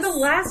saw that Troilus? the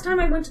last time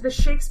I went to the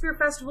Shakespeare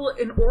Festival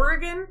in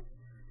Oregon.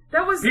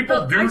 That was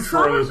People do I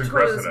saw Troilus and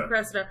Troilus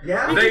Cressida.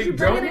 Yeah? Because They you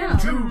bring don't it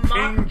into do a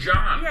King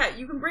John. Yeah,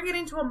 you can bring it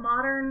into a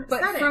modern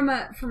But setting. from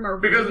a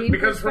reading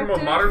Because from a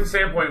perspective- modern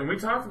standpoint, and we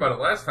talked about it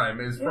last time,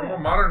 is from Yeah. a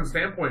modern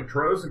standpoint,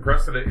 Troilus and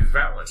Cressida is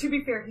valid. To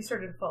be fair, he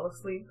started to fall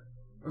asleep.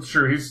 That's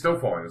true. He's still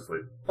falling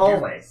asleep.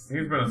 Always.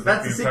 He's been asleep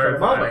That's the the secret. entire I'm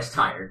time. always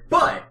tired.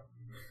 But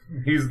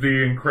He's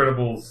the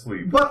incredible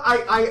sleep.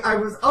 I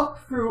was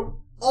up through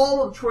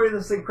all of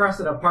Troilus and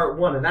Cressida Part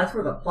 1, and that's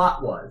where the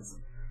plot was.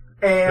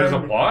 And There's a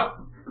plot?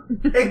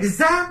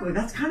 Exactly.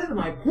 That's kind of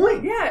my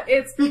point. Yeah,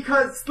 it's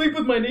Because sleep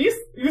with my niece.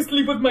 You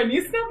sleep with my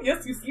niece now?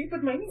 Yes, you sleep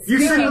with my niece. you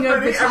said Speaking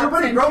of the top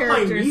everybody 10 wrote my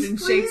characters niece, in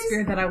please?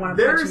 Shakespeare that I want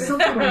to There's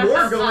punch something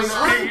more going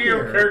on Speaking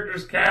here. of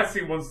characters,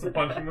 Cassie wants to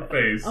punch in the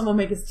face. I'm gonna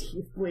make his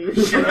teeth bleed.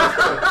 She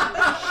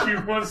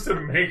wants to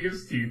make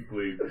his teeth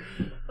bleed.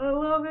 I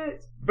love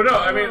it. But no,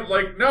 I mean,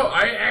 like, no,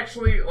 I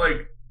actually,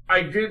 like,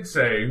 I did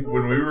say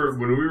when we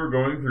were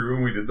going through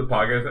and we did the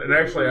podcast, and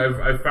actually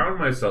I found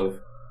myself,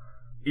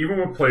 even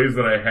with plays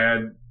that I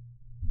had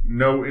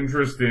no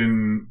interest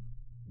in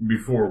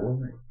before,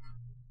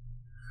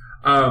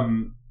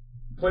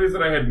 plays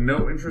that I had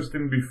no interest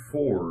in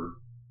before,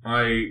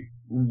 I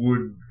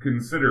would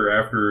consider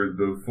after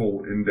the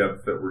full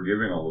in-depth that we're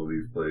giving all of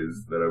these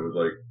plays, that I would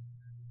like,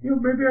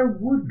 maybe I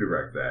would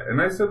direct that. And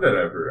I said that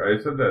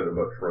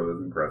about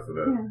Troilus and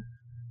Cressida.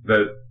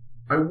 That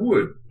I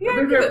would. Yeah,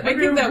 Maybe I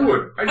give that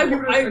would. one. I'd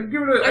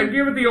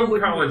give it the old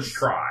would. college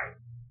try.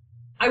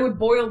 I would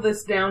boil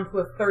this down to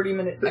a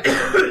 30-minute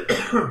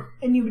episode.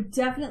 And you would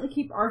definitely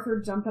keep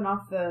Arthur jumping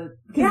off the...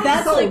 Because Yes.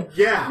 that's Oh, like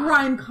yeah.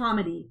 prime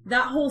comedy.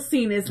 That whole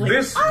scene is like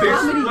This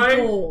comedy play-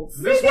 gold.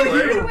 This When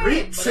play, he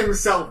reaps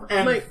himself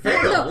and Like, no,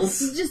 fails.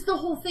 just the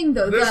whole thing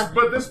though.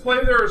 but this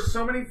play, there are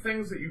so many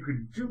things that you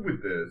could do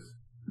with this.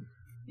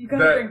 You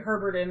gotta That- bring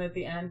Herbert in at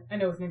the end. I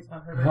know his name's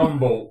not Herbert.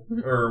 Humboldt,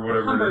 or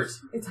whatever Humbert. it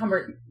is. It's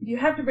Humbert. You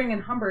have to bring in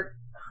Humbert.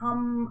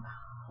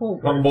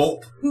 Holbert.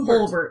 Humboldt?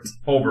 Holbert.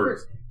 Holbert.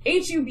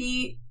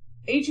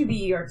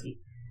 H-U-B-E-R-T.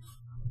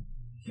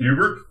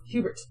 Hubert?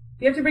 Hubert.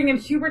 You have to bring in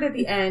Hubert at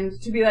the end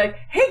to be like,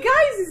 hey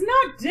guys, he's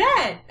not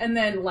dead! And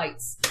then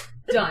lights.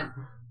 Done.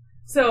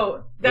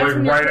 So, that's Like,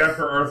 when you're... right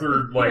after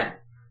Arthur, like, Yeah.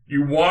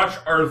 you watch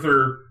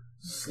Arthur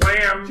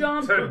slammed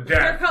Jump. to Here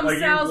death. comes Like, you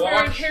Salisbury.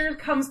 watch- Here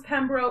comes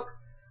Pembroke.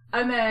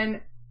 And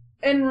then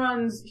in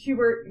runs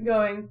Hubert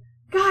going,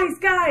 guys,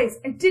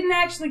 I didn't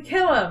actually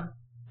kill him.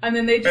 And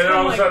then they just And then go,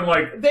 all of a sudden,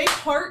 like, they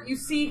part. You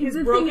see his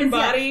The broken thing is,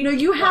 yeah, body. no,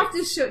 you have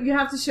to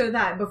show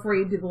that before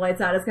you do the lights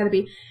out. It's got to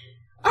be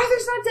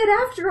Arthur's not dead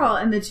after all.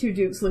 And the two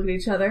dukes look at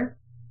each other,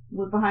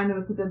 look behind them,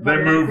 and put their they body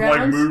on the move ground,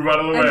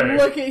 out of the and way.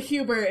 look at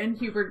Hubert, and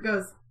Hubert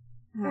goes,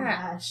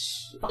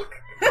 fuck.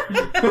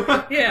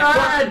 Yeah.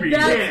 Bad That's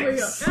dicks. where you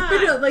go.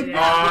 But no, like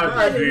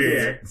Ah,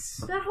 Dicks.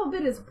 that whole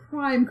bit is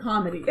prime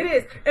comedy. It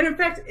is. And in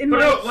fact, in But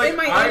my no,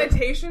 like,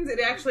 annotations,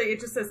 it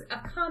just says,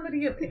 a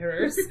comedy of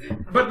errors.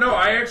 But no,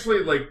 I actually,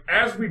 like,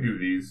 as we do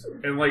these,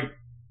 and, like,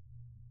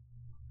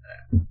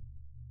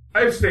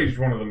 I've staged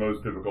one of the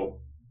most difficult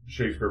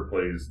Shakespeare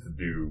plays to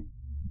do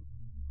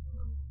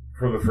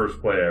for the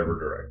first play I ever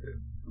directed.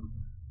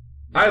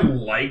 I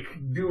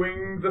like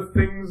doing the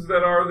things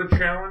that are the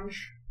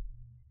challenge.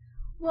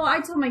 Well,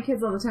 I tell my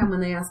kids all the time when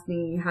they ask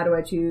me how do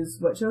I choose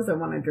what shows I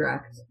want to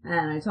direct,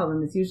 and I tell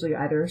them it's usually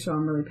either a show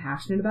I'm really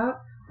passionate about,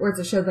 or it's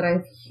a show that I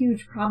have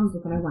huge problems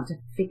with and I want to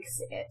fix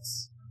it.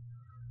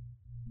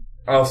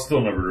 I'll still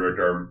never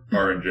direct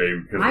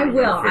R&J because I there's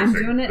will. No I'm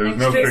fixing. doing it There's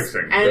next no week.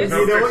 fixing. And There's you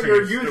no know what? fixing.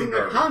 You're It's still using the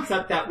garbage.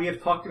 concept that we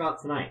have talked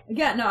about tonight.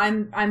 Yeah, no,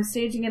 I'm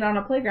staging it on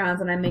a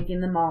playground and I'm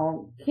making them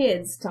all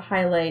kids to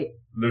highlight.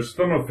 There's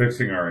still no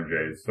fixing R&J.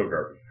 It's still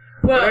garbage.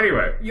 Well, But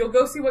anyway. you'll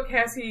go see what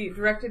Cassie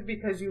directed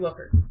because you love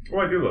her.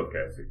 Well, I do love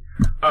Cassie.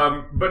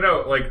 But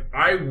no, like,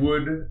 I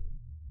would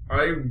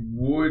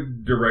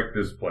direct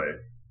this play.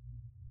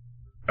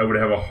 I would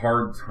have a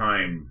hard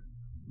time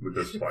with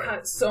this You play.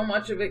 cut so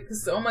much of it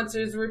because so much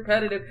is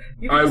repetitive.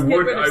 You can I just would-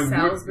 get rid I of would-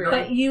 Salisbury. no.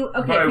 But you,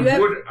 okay, But if you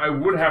have, I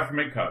would have to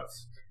make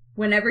cuts.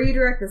 whenever you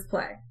direct this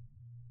play,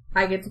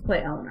 I get to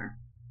play Eleanor.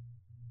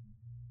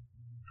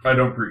 I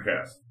don't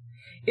precast.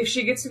 If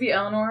she gets to be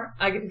Eleanor,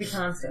 I get to be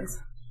Constance.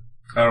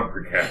 I don't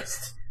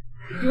precast.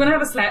 You want to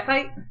have a slap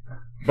fight?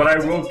 But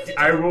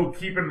I will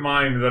keep in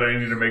mind that I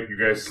need to make you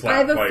guys slap I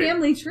have a fight.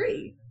 family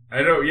tree.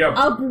 I know, yeah.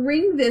 I'll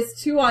bring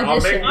this to I'll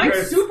audition. make- I'm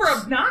guys- super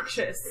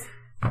obnoxious.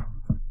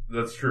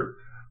 That's true.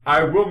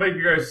 I will make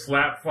you guys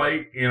slap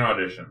fight in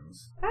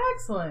auditions.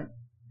 Excellent.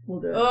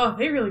 We'll do it. Oh,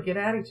 they really get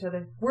at each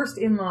other. Worst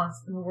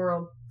in-laws in the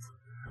world.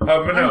 But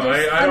no,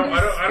 I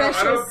don't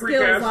special skills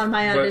precast on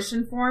my but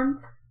audition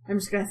form. I'm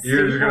just gonna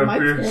You're just staple my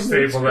gonna family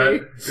staple tree.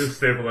 that. Just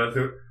staple that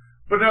to it.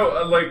 But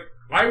no, like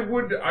I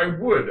would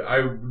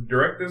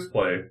direct this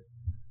play.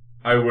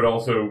 I would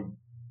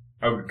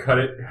cut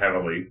it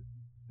heavily.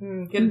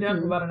 Get it down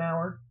to about an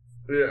hour.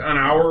 An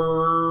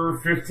hour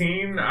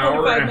 15, hour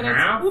 45 and a minutes.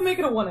 half. We'll make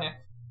it a one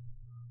act.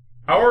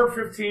 Hour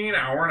 15,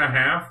 hour and a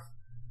half.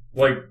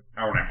 Like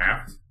hour and a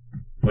half.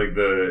 Like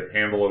the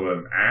handle of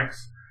an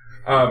axe.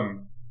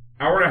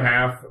 Hour and a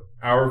half,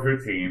 hour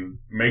 15.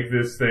 Make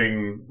this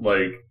thing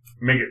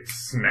make it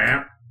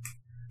snap.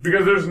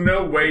 Because there's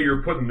no way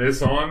you're putting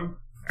this on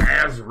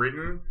as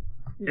written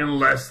in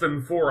less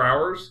than 4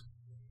 hours.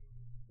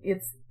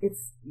 It's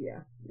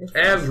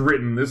As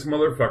written, this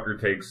motherfucker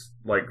takes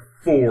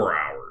 4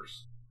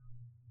 hours.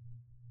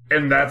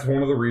 And that's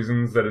one of the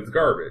reasons that it's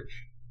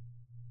garbage.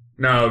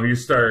 Now, if you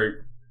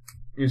start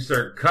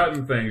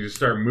cutting things, you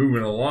start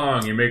moving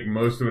along, you make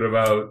most of it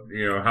about,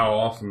 how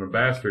awesome the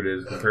bastard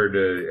is compared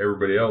to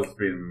everybody else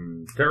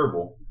being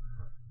terrible.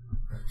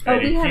 Oh,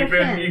 And we had a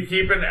pin. you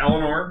keep in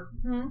Eleanor.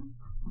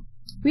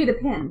 We had a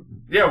pin.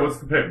 Yeah, what's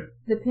the pin?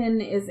 The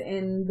pin is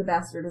in The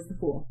Bastard is the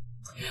Fool.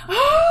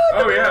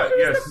 Oh, yeah,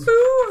 yes. The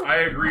fool. I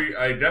agree.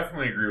 I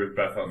definitely agree with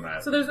Beth on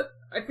that. So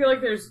I feel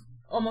like there's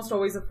almost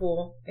always a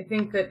fool. I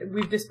think that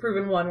we've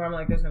disproven one where I'm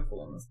like, there's no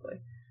fool in this play.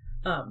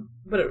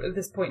 But at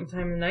this point in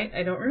time in the night,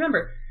 I don't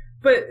remember.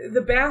 But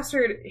the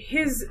bastard,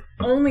 his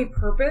only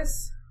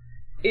purpose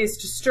is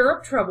to stir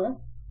up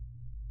trouble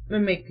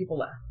and make people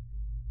laugh.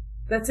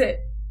 That's it.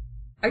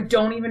 I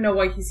don't even know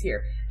why he's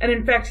here. And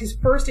in fact, his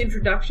first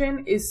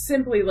introduction is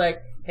simply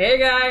like, hey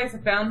guys, I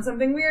found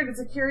something weird. It's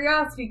a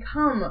curiosity.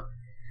 Come.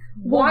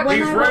 Watch. when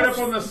He's I right was-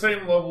 up on the same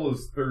level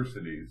as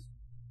Thurston's.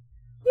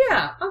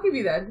 Yeah, I'll give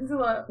you that. He's a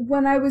lot.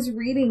 When I was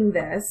reading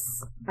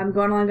this, I'm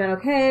going along going,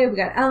 okay, we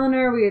got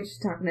Eleanor, she's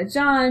talking to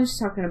John, she's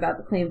talking about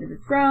the claim to the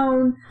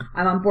throne,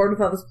 I'm on board with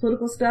all this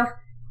political stuff,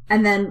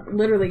 and then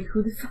literally,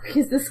 who the fuck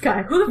is this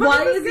guy? Who the fuck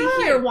Why is is this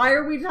he guy? here? Why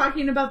are we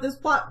talking about this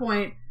plot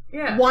point?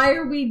 Yeah. Why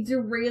are we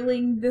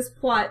derailing this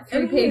plot 3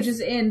 And pages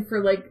in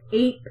for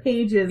 8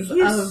 pages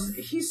of...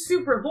 He's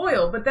super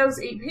loyal, but those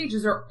 8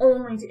 pages are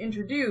only to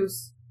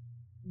introduce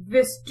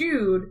this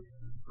dude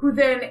who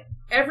then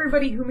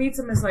everybody who meets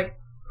him is like,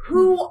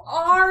 who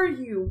are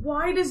you?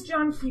 Why does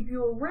John keep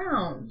you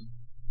around?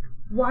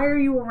 Why are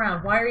you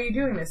around? Why are you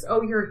doing this?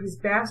 Oh, you're his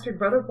bastard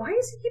brother? Why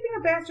is he keeping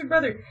a bastard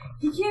brother?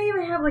 He can't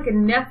even have a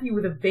nephew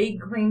with a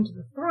vague claim to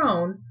the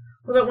throne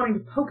without wanting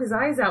to poke his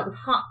eyes out with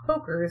hot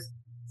pokers.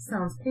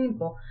 Sounds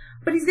painful.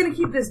 But he's gonna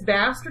keep this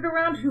bastard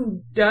around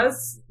who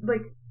does,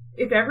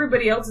 if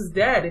everybody else is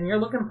dead and you're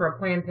looking for a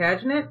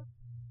Plantagenet,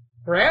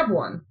 grab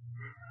one.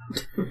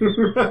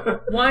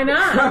 Why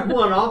not? Grab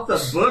one off the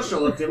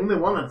bushel. It's the only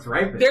one that's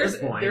ripe at this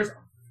point. There's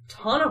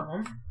ton of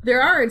them.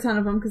 There are a ton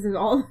of them because there's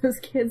all those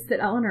kids that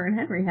Eleanor and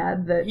Henry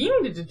had that He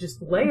needed to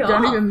just lay off.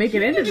 don't even make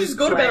it He into needed to this just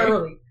go to bed play.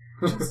 early.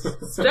 Just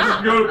Just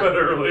stop. go to bed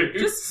early.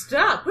 Just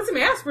stop. Put some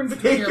aspirin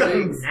between Take your a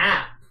legs.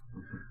 nap.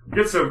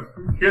 Get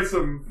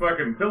some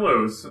fucking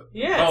pillows.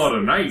 Yes. Call it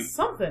a night.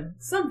 Something.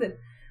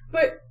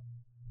 But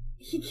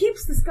he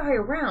keeps this guy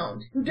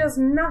around who does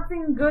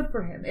nothing good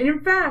for him. And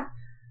in fact,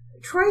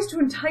 tries to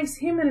entice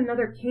him and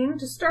another king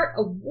to start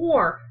a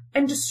war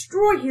and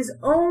destroy his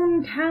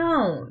own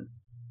town.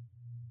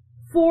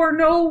 For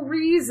no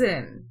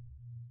reason.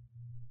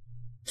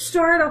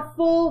 Start a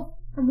full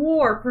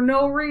war for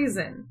no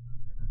reason.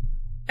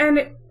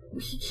 And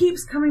he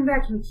keeps coming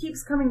back, and he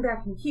keeps coming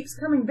back, and he keeps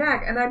coming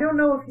back. And I don't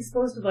know if he's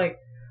supposed to, like,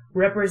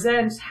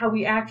 represent how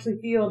we actually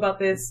feel about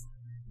this.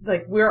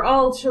 Like, we're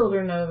all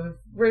children of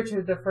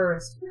Richard the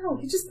First. No,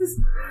 he's just this...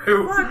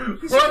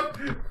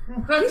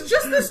 What? He's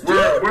just this dude.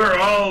 We're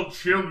all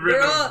children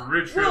We're of all-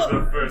 Richard well,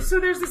 the First. So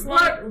there's this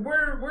line...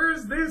 What? Where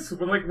is this?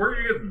 Like, where are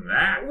you getting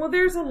that? Well,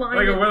 there's a line...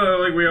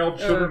 Like we all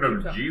children keep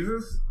of talking.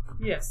 Jesus?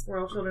 Yes, we're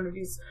all children of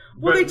Jesus.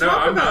 Well, But they no,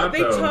 talk I'm about not,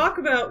 they though. talk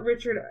about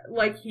Richard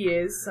like he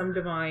is some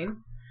divine,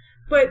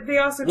 but they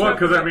also Well, talk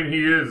because about... I mean,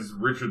 he is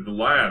Richard the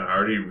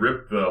Lionheart. He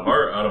ripped the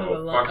heart out of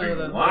a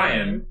fucking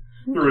lion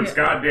through its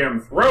Yeah. goddamn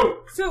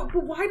throat. So,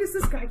 but why does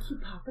this guy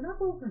keep popping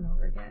up over and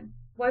over again?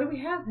 Why do we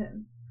have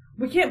him?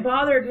 We can't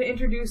bother to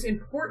introduce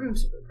important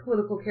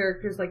political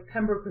characters like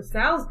Pembroke or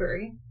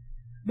Salisbury,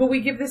 but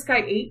we give this guy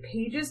 8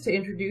 pages to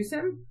introduce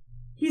him?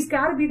 He's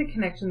got to be the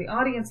connection the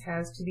audience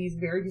has to these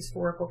very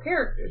historical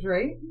characters,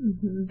 right?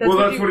 Mhm.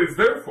 That's what he's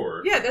there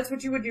for. Yeah, that's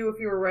what you would do if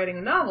you were writing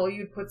a novel.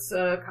 You'd put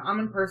a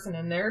common person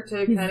in there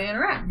to kind of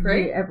interact,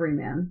 right? The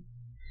everyman.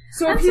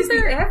 So if And he's so the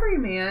there-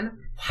 everyman,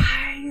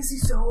 why is he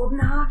so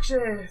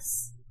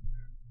obnoxious?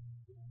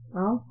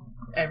 Well,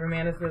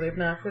 Everyman is really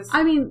obnoxious.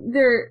 I mean,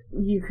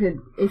 you could,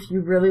 if you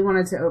really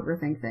wanted to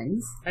overthink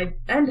things, I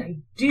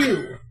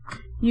do.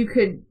 you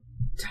could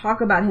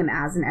talk about him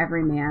as an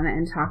everyman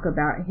and talk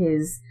about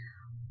his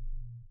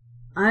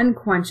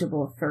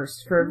unquenchable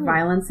thirst for Ooh.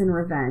 violence and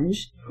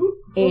revenge. Who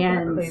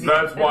And wrote that,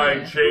 that's why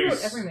Everyman? Who wrote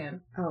Chase-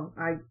 Everyman. Oh,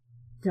 I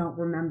don't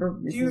remember.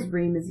 Mrs.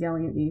 Ream is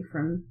yelling at me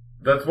from...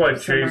 That's why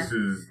Somewhere. Chase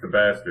is the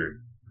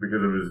bastard.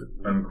 Because of his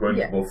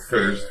unquenchable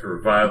thirst for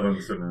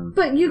violence and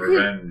But you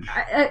revenge.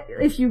 could,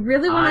 if you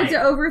really wanted to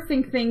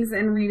overthink things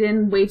and read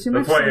in way too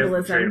much That's why he has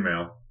the symbolism,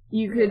 chainmail.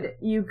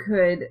 you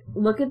could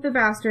look at the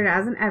bastard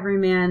as an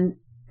everyman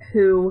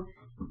who,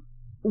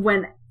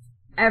 when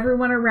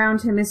everyone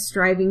around him is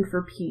striving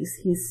for peace,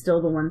 he's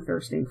still the one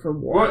thirsting for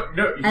war. What?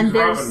 No, he's And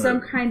there's Robin some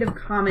Hood. kind of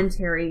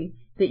commentary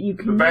that you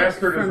can The make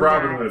bastard is from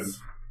Robin that. Hood.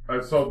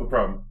 I've solved the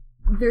problem.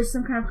 There's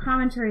some kind of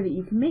commentary that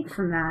you can make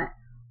from that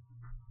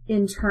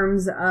in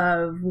terms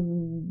of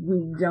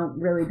we don't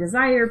really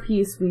desire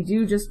peace. We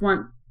do just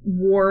want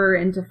war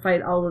and to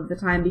fight all of the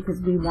time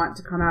because we want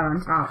to come out on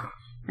top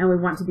and we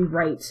want to be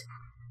right.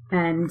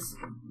 And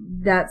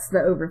that's the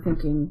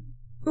overthinking.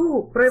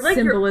 Ooh, but I like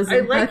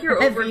Symbolism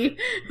your heavy.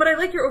 but I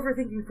like your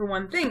overthinking for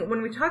one thing.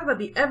 When we talk about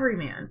the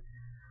everyman,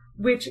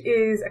 which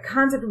is a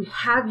concept we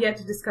have yet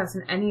to discuss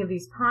in any of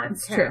these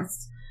It's true.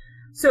 podcasts.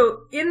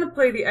 So in the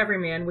play The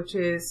Everyman, which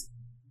is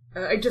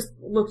I just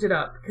looked it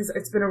up because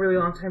it's been a really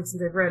long time since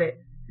I've read it.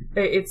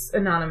 It's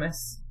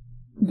anonymous.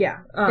 Yeah.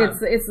 Um,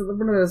 it's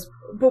one of those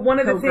But one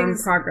of the Pilgrim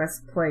things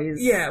Progress plays.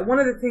 Yeah, one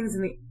of the things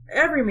in the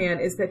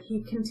Everyman is that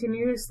he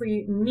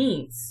continuously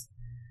meets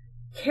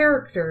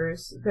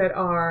characters that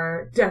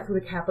are death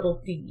with a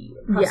capital D,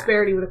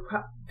 prosperity with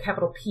a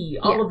capital P,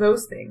 all of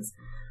those things.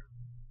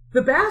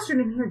 The bastard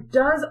in here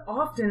does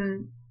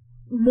often,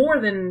 more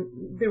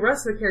than the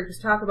rest of the characters,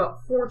 talk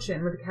about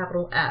fortune with a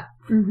capital F,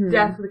 Mhm.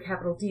 death with a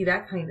capital D,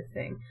 that kind of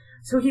thing.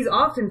 So he's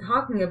often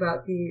talking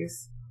about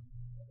these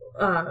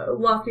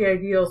lofty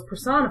ideals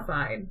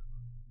personified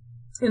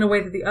in a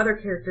way that the other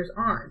characters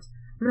aren't.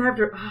 I'm gonna have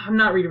to. I'm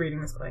not rereading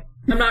this play.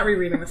 I'm not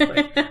rereading this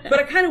play. But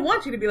I kind of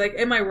want you to be like,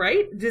 "Am I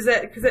right?" Does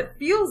that? Because it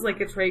feels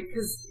like it's right.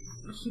 Because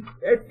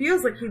it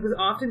feels like he was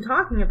often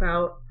talking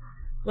about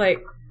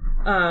like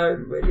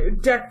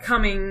death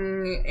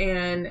coming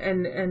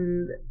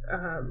and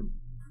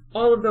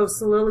all of those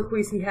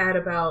soliloquies he had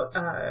about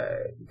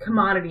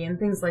commodity and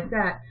things like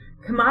that.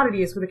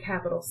 Commodity is with a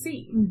capital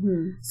C.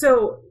 Mhm.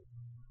 So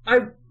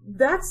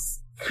that's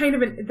kind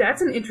of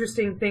that's an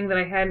interesting thing that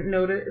I hadn't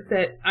noted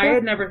that I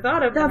had never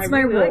thought of. That's and I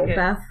my really role, like it.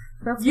 Beth.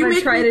 That's You what I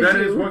make try me- to That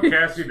do. is what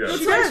Cassie does.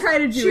 That's what I try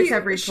to do with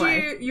every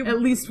play. At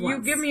least once.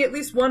 You give me at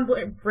least one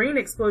brain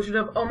explosion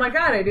of, oh my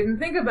god, I didn't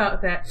think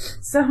about that.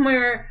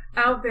 Somewhere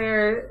out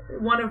there,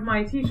 one of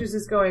my teachers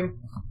is going,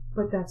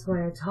 but that's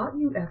why I taught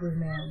you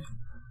Everyman.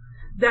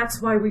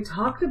 That's why we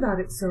talked about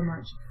it so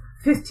much.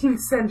 15th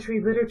century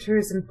literature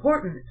is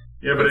important.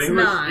 Yeah, but It's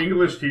not.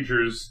 English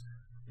teachers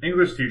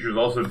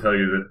also tell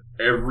you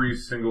that every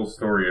single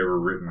story ever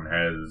written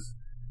has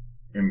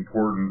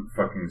important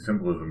fucking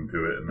symbolism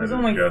to it, and There's that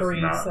only is just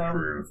 3, not so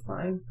true. it's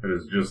fine. It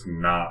is just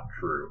not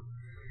true.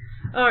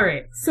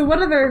 Alright. So what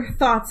other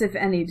thoughts, if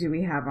any, do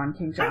we have on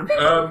King John?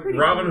 I think- Pretty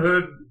Robin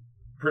good. Hood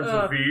Prince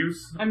of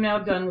Thieves, I'm now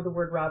done with the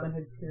word Robin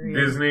Hood, period.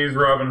 Disney's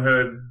Robin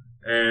Hood,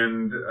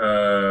 and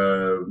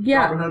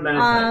Yeah. Robin Hood Men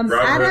in Tights.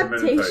 Robin Hood Men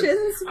in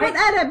Adaptations? What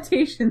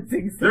adaptations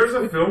exist? there's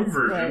a with film this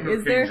version play? of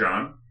Is King there?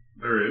 John.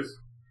 There is.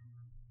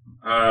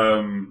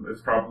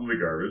 It's probably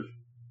garbage.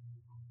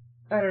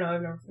 I don't know,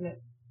 I've never seen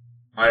it.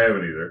 I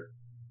haven't either.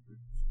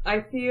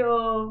 I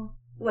feel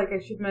like I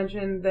should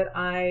mention that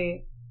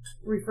I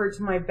referred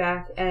to my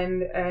back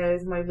end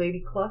as my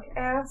Lady Cluck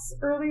ass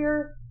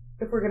earlier,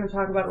 if we're going to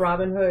talk about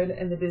Robin Hood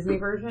and the Disney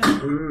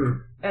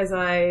version, as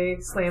I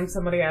slammed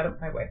somebody out of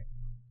my way.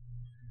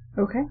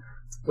 Okay.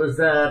 Was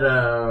that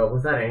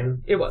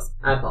Anne? It was.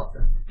 I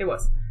apologize. It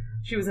was.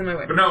 She was in my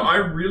way. But no, I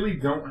really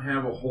don't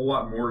have a whole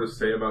lot more to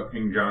say about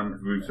King John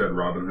because we've said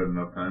Robin Hood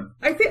enough times.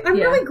 I'm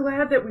really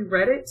glad that we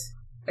read it.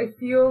 I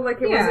feel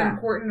like it was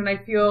important, and I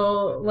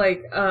feel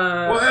like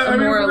a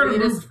more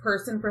elitist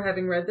person for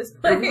having read this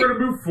play. If we're going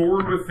to move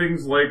forward with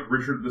things like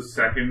Richard II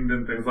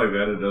and things like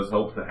that, it does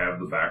help to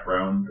have the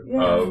background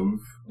of...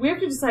 We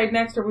have to decide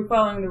next, are we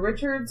following the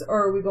Richards,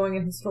 or are we going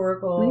in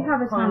historical... We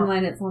have a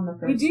timeline, it's on the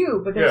first. We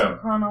do, but there's a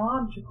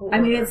chronological order.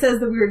 I mean, it says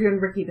that we were doing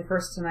Ricky the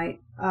First tonight,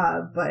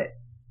 but...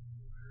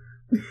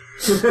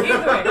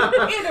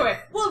 Either way,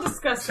 we'll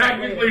discuss that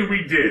Technically,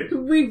 we did.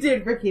 We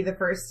did Ricky the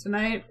First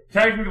tonight.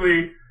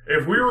 Technically,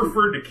 if we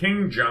referred to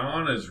King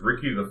John as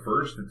Ricky the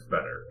First, it's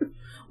better.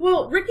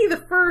 Well, Ricky the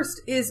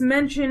First is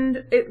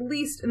mentioned at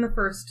least in the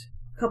first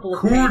couple of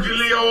Coeur pages.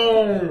 de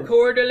Lion!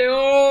 Coeur de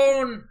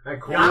Lion!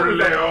 Coeur de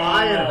Lion!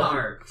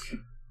 Lionheart.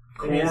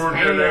 Coeur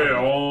de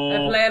Lion!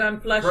 I plan on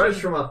flushing. Fresh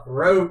from a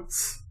throat.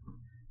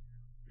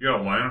 You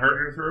got a Lionheart in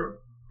your throat?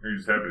 Or are you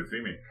just happy to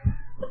see me?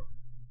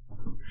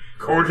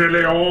 Coeur de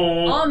Lion!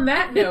 On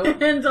that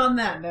note, And on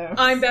that note,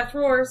 I'm Beth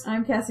Roars.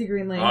 I'm Cassie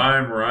Greenlane.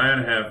 I'm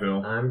Ryan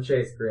Halfhill. I'm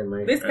Chase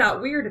Greenley. This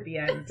got weird at the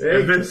end.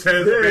 And this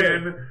has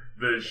been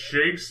the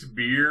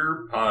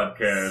Shakespeare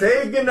Podcast.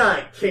 Say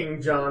goodnight,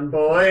 King John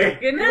boy.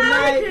 Good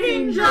night,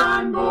 King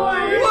John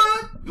boy.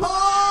 What,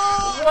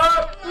 Paul?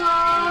 What,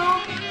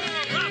 Paul?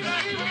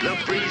 The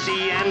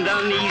breezy and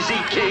uneasy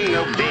king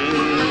of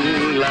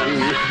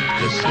England,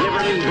 the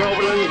sniveling,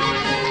 groveling,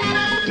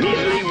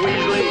 measly,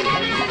 weaseling,